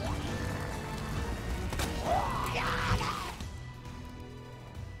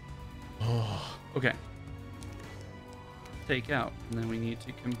 Oh, okay. Take out, and then we need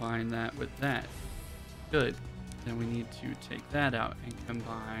to combine that with that. Good. Then we need to take that out and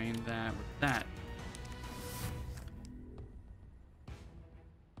combine that with that.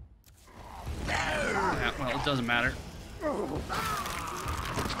 Yeah, well, it doesn't matter.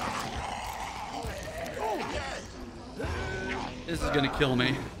 This is gonna kill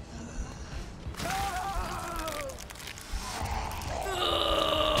me.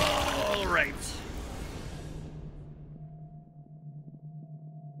 All right.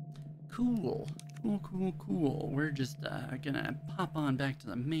 Cool. Cool. We're just gonna pop on back to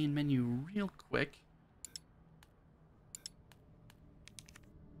the main menu real quick.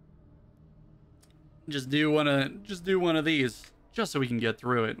 Just do one of these, just so we can get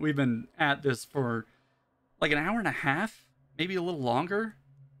through it. We've been at this for like an hour and a half. Maybe a little longer.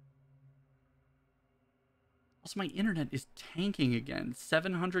 Also, my internet is tanking again.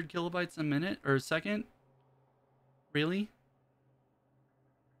 700 kilobytes a minute or a second? Really?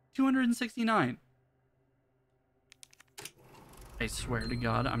 269. I swear to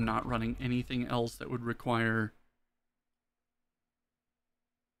God, I'm not running anything else that would require...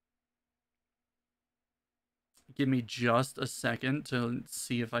 Give me just a second to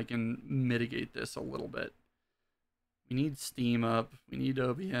see if I can mitigate this a little bit. We need Steam up. We need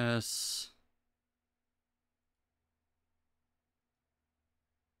OBS.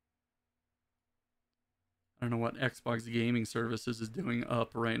 I don't know what Xbox Gaming Services is doing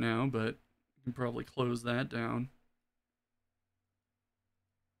up right now, but we can probably close that down.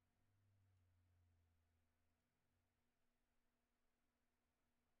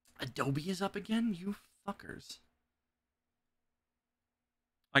 Adobe is up again? You fuckers.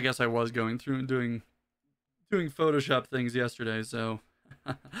 I guess I was going through and doing Photoshop things yesterday, so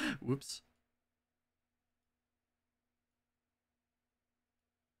whoops.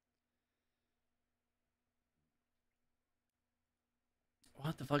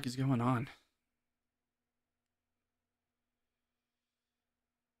 What the fuck is going on?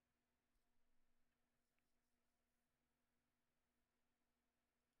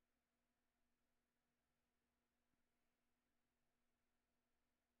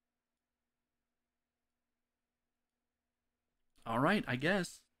 Alright, I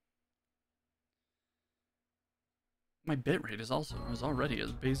guess. My bitrate is already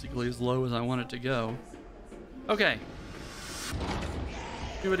as basically as low as I want it to go. Okay.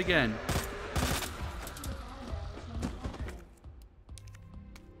 Do it again.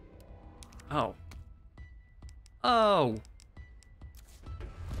 Oh. Oh!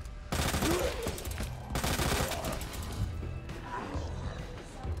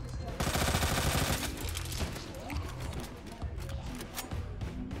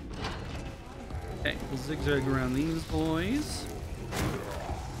 Okay, we'll zigzag around these boys.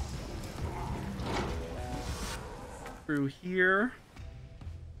 Through here.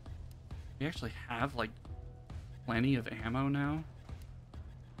 We actually have, like, plenty of ammo now.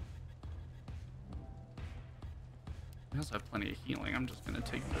 We also have plenty of healing. I'm just gonna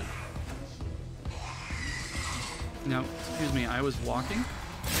take the... No, excuse me, I was walking.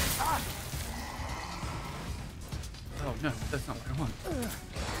 Oh no, that's not what I want.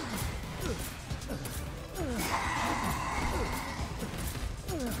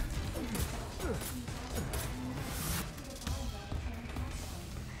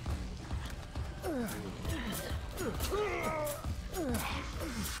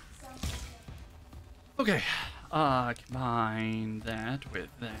 Okay, combine that with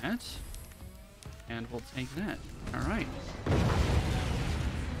that, and we'll take that. All right. Come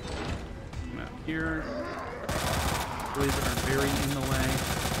out here. Boys that are very in the way.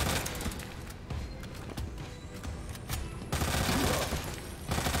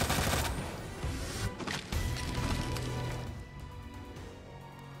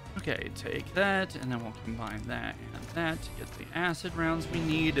 Okay, take that, and then we'll combine that and that to get the acid rounds we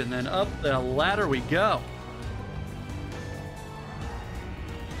need, and then up the ladder we go.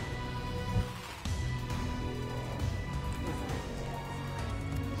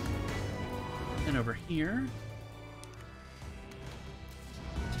 And over here,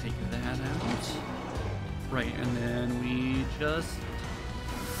 take that out. Right, and then we just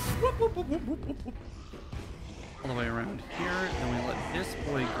whoop, whoop, whoop, whoop, whoop, whoop, whoop. All the way around here, then we let this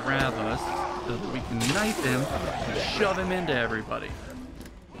boy grab us so that we can knife him and shove him into everybody.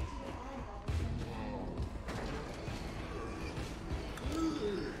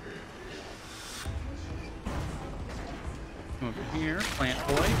 Come over here, plant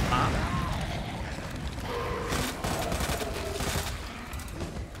boy, pop.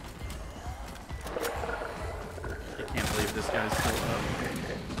 I can't believe this guy's still up.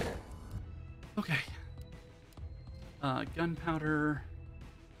 Okay. Gunpowder.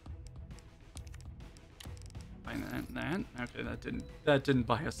 Find that and that. Okay, that didn't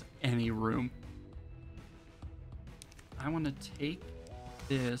buy us any room. I want to take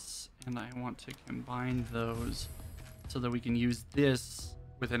this and I want to combine those so that we can use this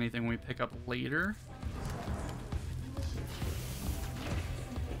with anything we pick up later.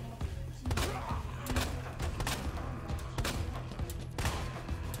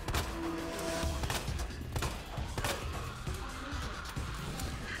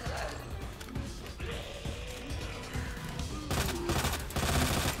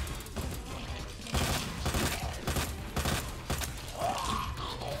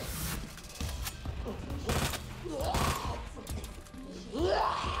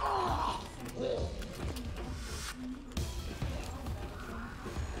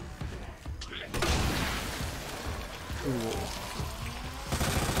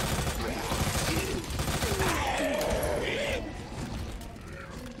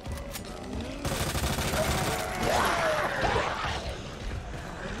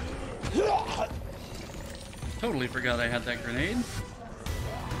 Totally forgot I had that grenade.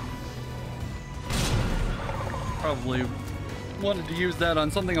 Probably wanted to use that on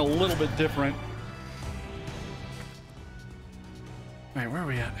something a little bit different. Alright, where are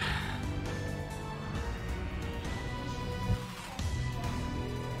we at?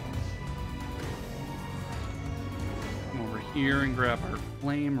 Come over here and grab our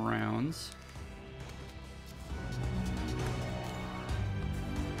flame rounds.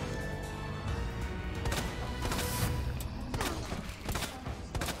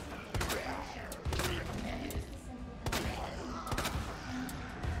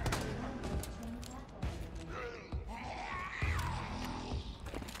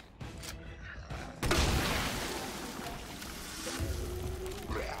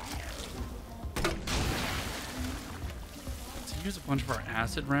 Use a bunch of our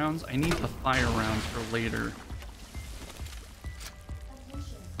acid rounds. I need the fire rounds for later.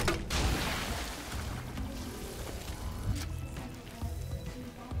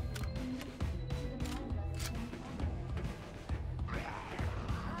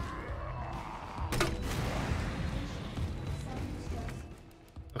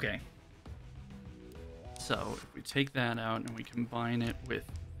 Okay. So if we take that out and we combine it with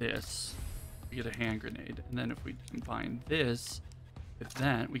this, we get a hand grenade. And then if we combine this with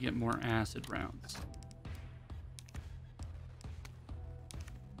that, we get more acid rounds.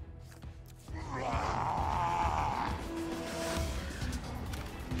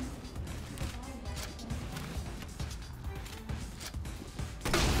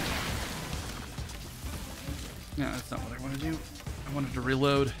 No, that's not what I want to do. I wanted to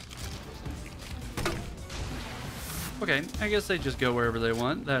reload. Okay, I guess they just go wherever they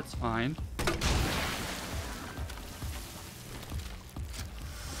want. That's fine.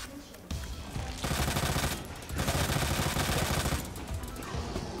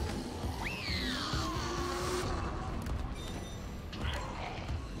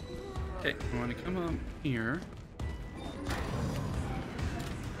 Okay, I want to come up here.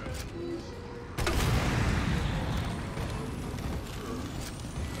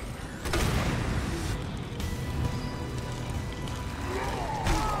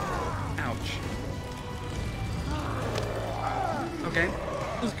 Okay,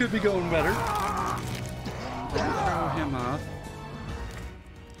 this could be going better. Throw him off.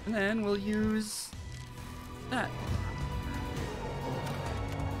 And then we'll use that.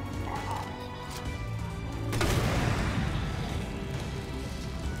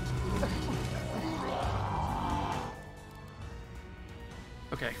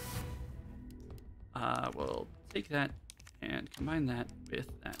 Okay. We'll take that and combine that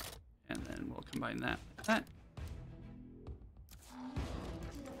with that. And then we'll combine that with that.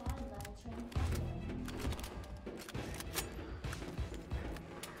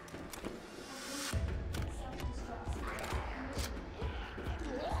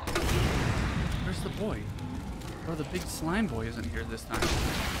 Where's the boy? Oh, the big slime boy isn't here this time.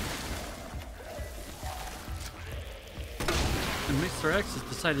 And Mr. X has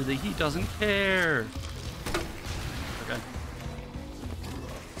decided that he doesn't care. Okay.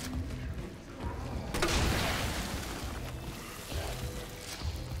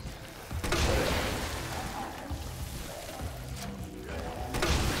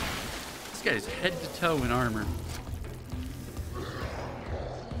 This guy's head to toe in armor.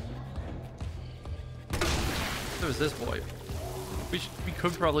 So is this boy. We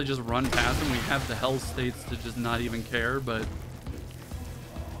could probably just run past him. We have the hell states to just not even care, but...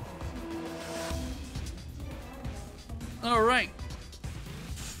 Alright.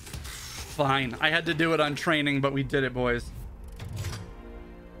 Fine. I had to do it on training, but we did it, boys.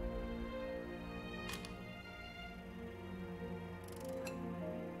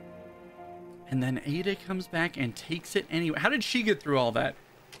 And then Ada comes back and takes it anyway. How did she get through all that?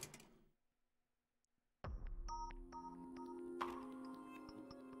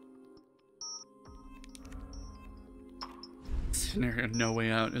 Scenario No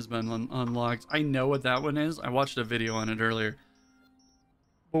Way Out has been unlocked. I know what that one is. I watched a video on it earlier.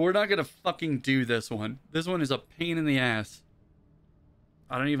 But we're not gonna fucking do this one. This one is a pain in the ass.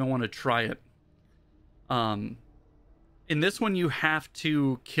 I don't even want to try it. In this one you have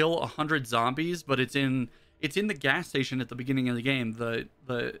to kill 100 zombies, but it's in the gas station at the beginning of the game.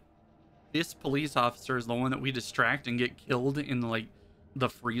 This police officer is the one that we distract and get killed in like the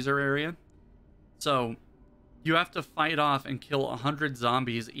freezer area. So you have to fight off and kill 100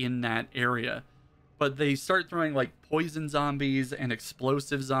 zombies in that area. But they start throwing like poison zombies and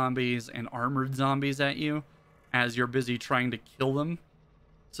explosive zombies and armored zombies at you as you're busy trying to kill them.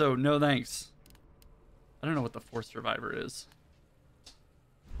 So no thanks. I don't know what the fourth survivor is.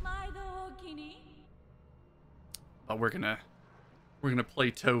 But we're gonna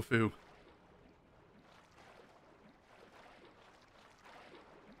play Tofu.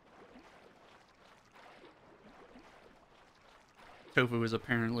 Tofu is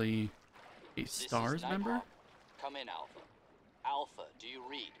apparently a STARS member? Come in, Alpha. Alpha, do you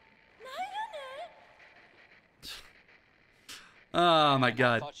read? Oh my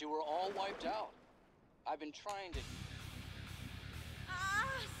god. I thought you were all wiped out. I've been trying to...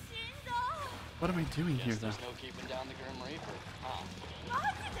 What am I doing here, though? There's no keeping down the Grim Reaper, huh?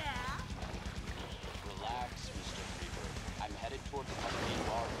 Relax, Mr. Reaper. I'm headed toward the company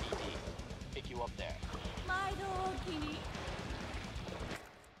RE2. Pick you up there.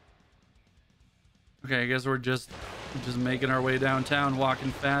 Okay, I guess we're just making our way downtown,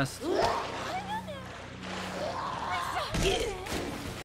 walking fast.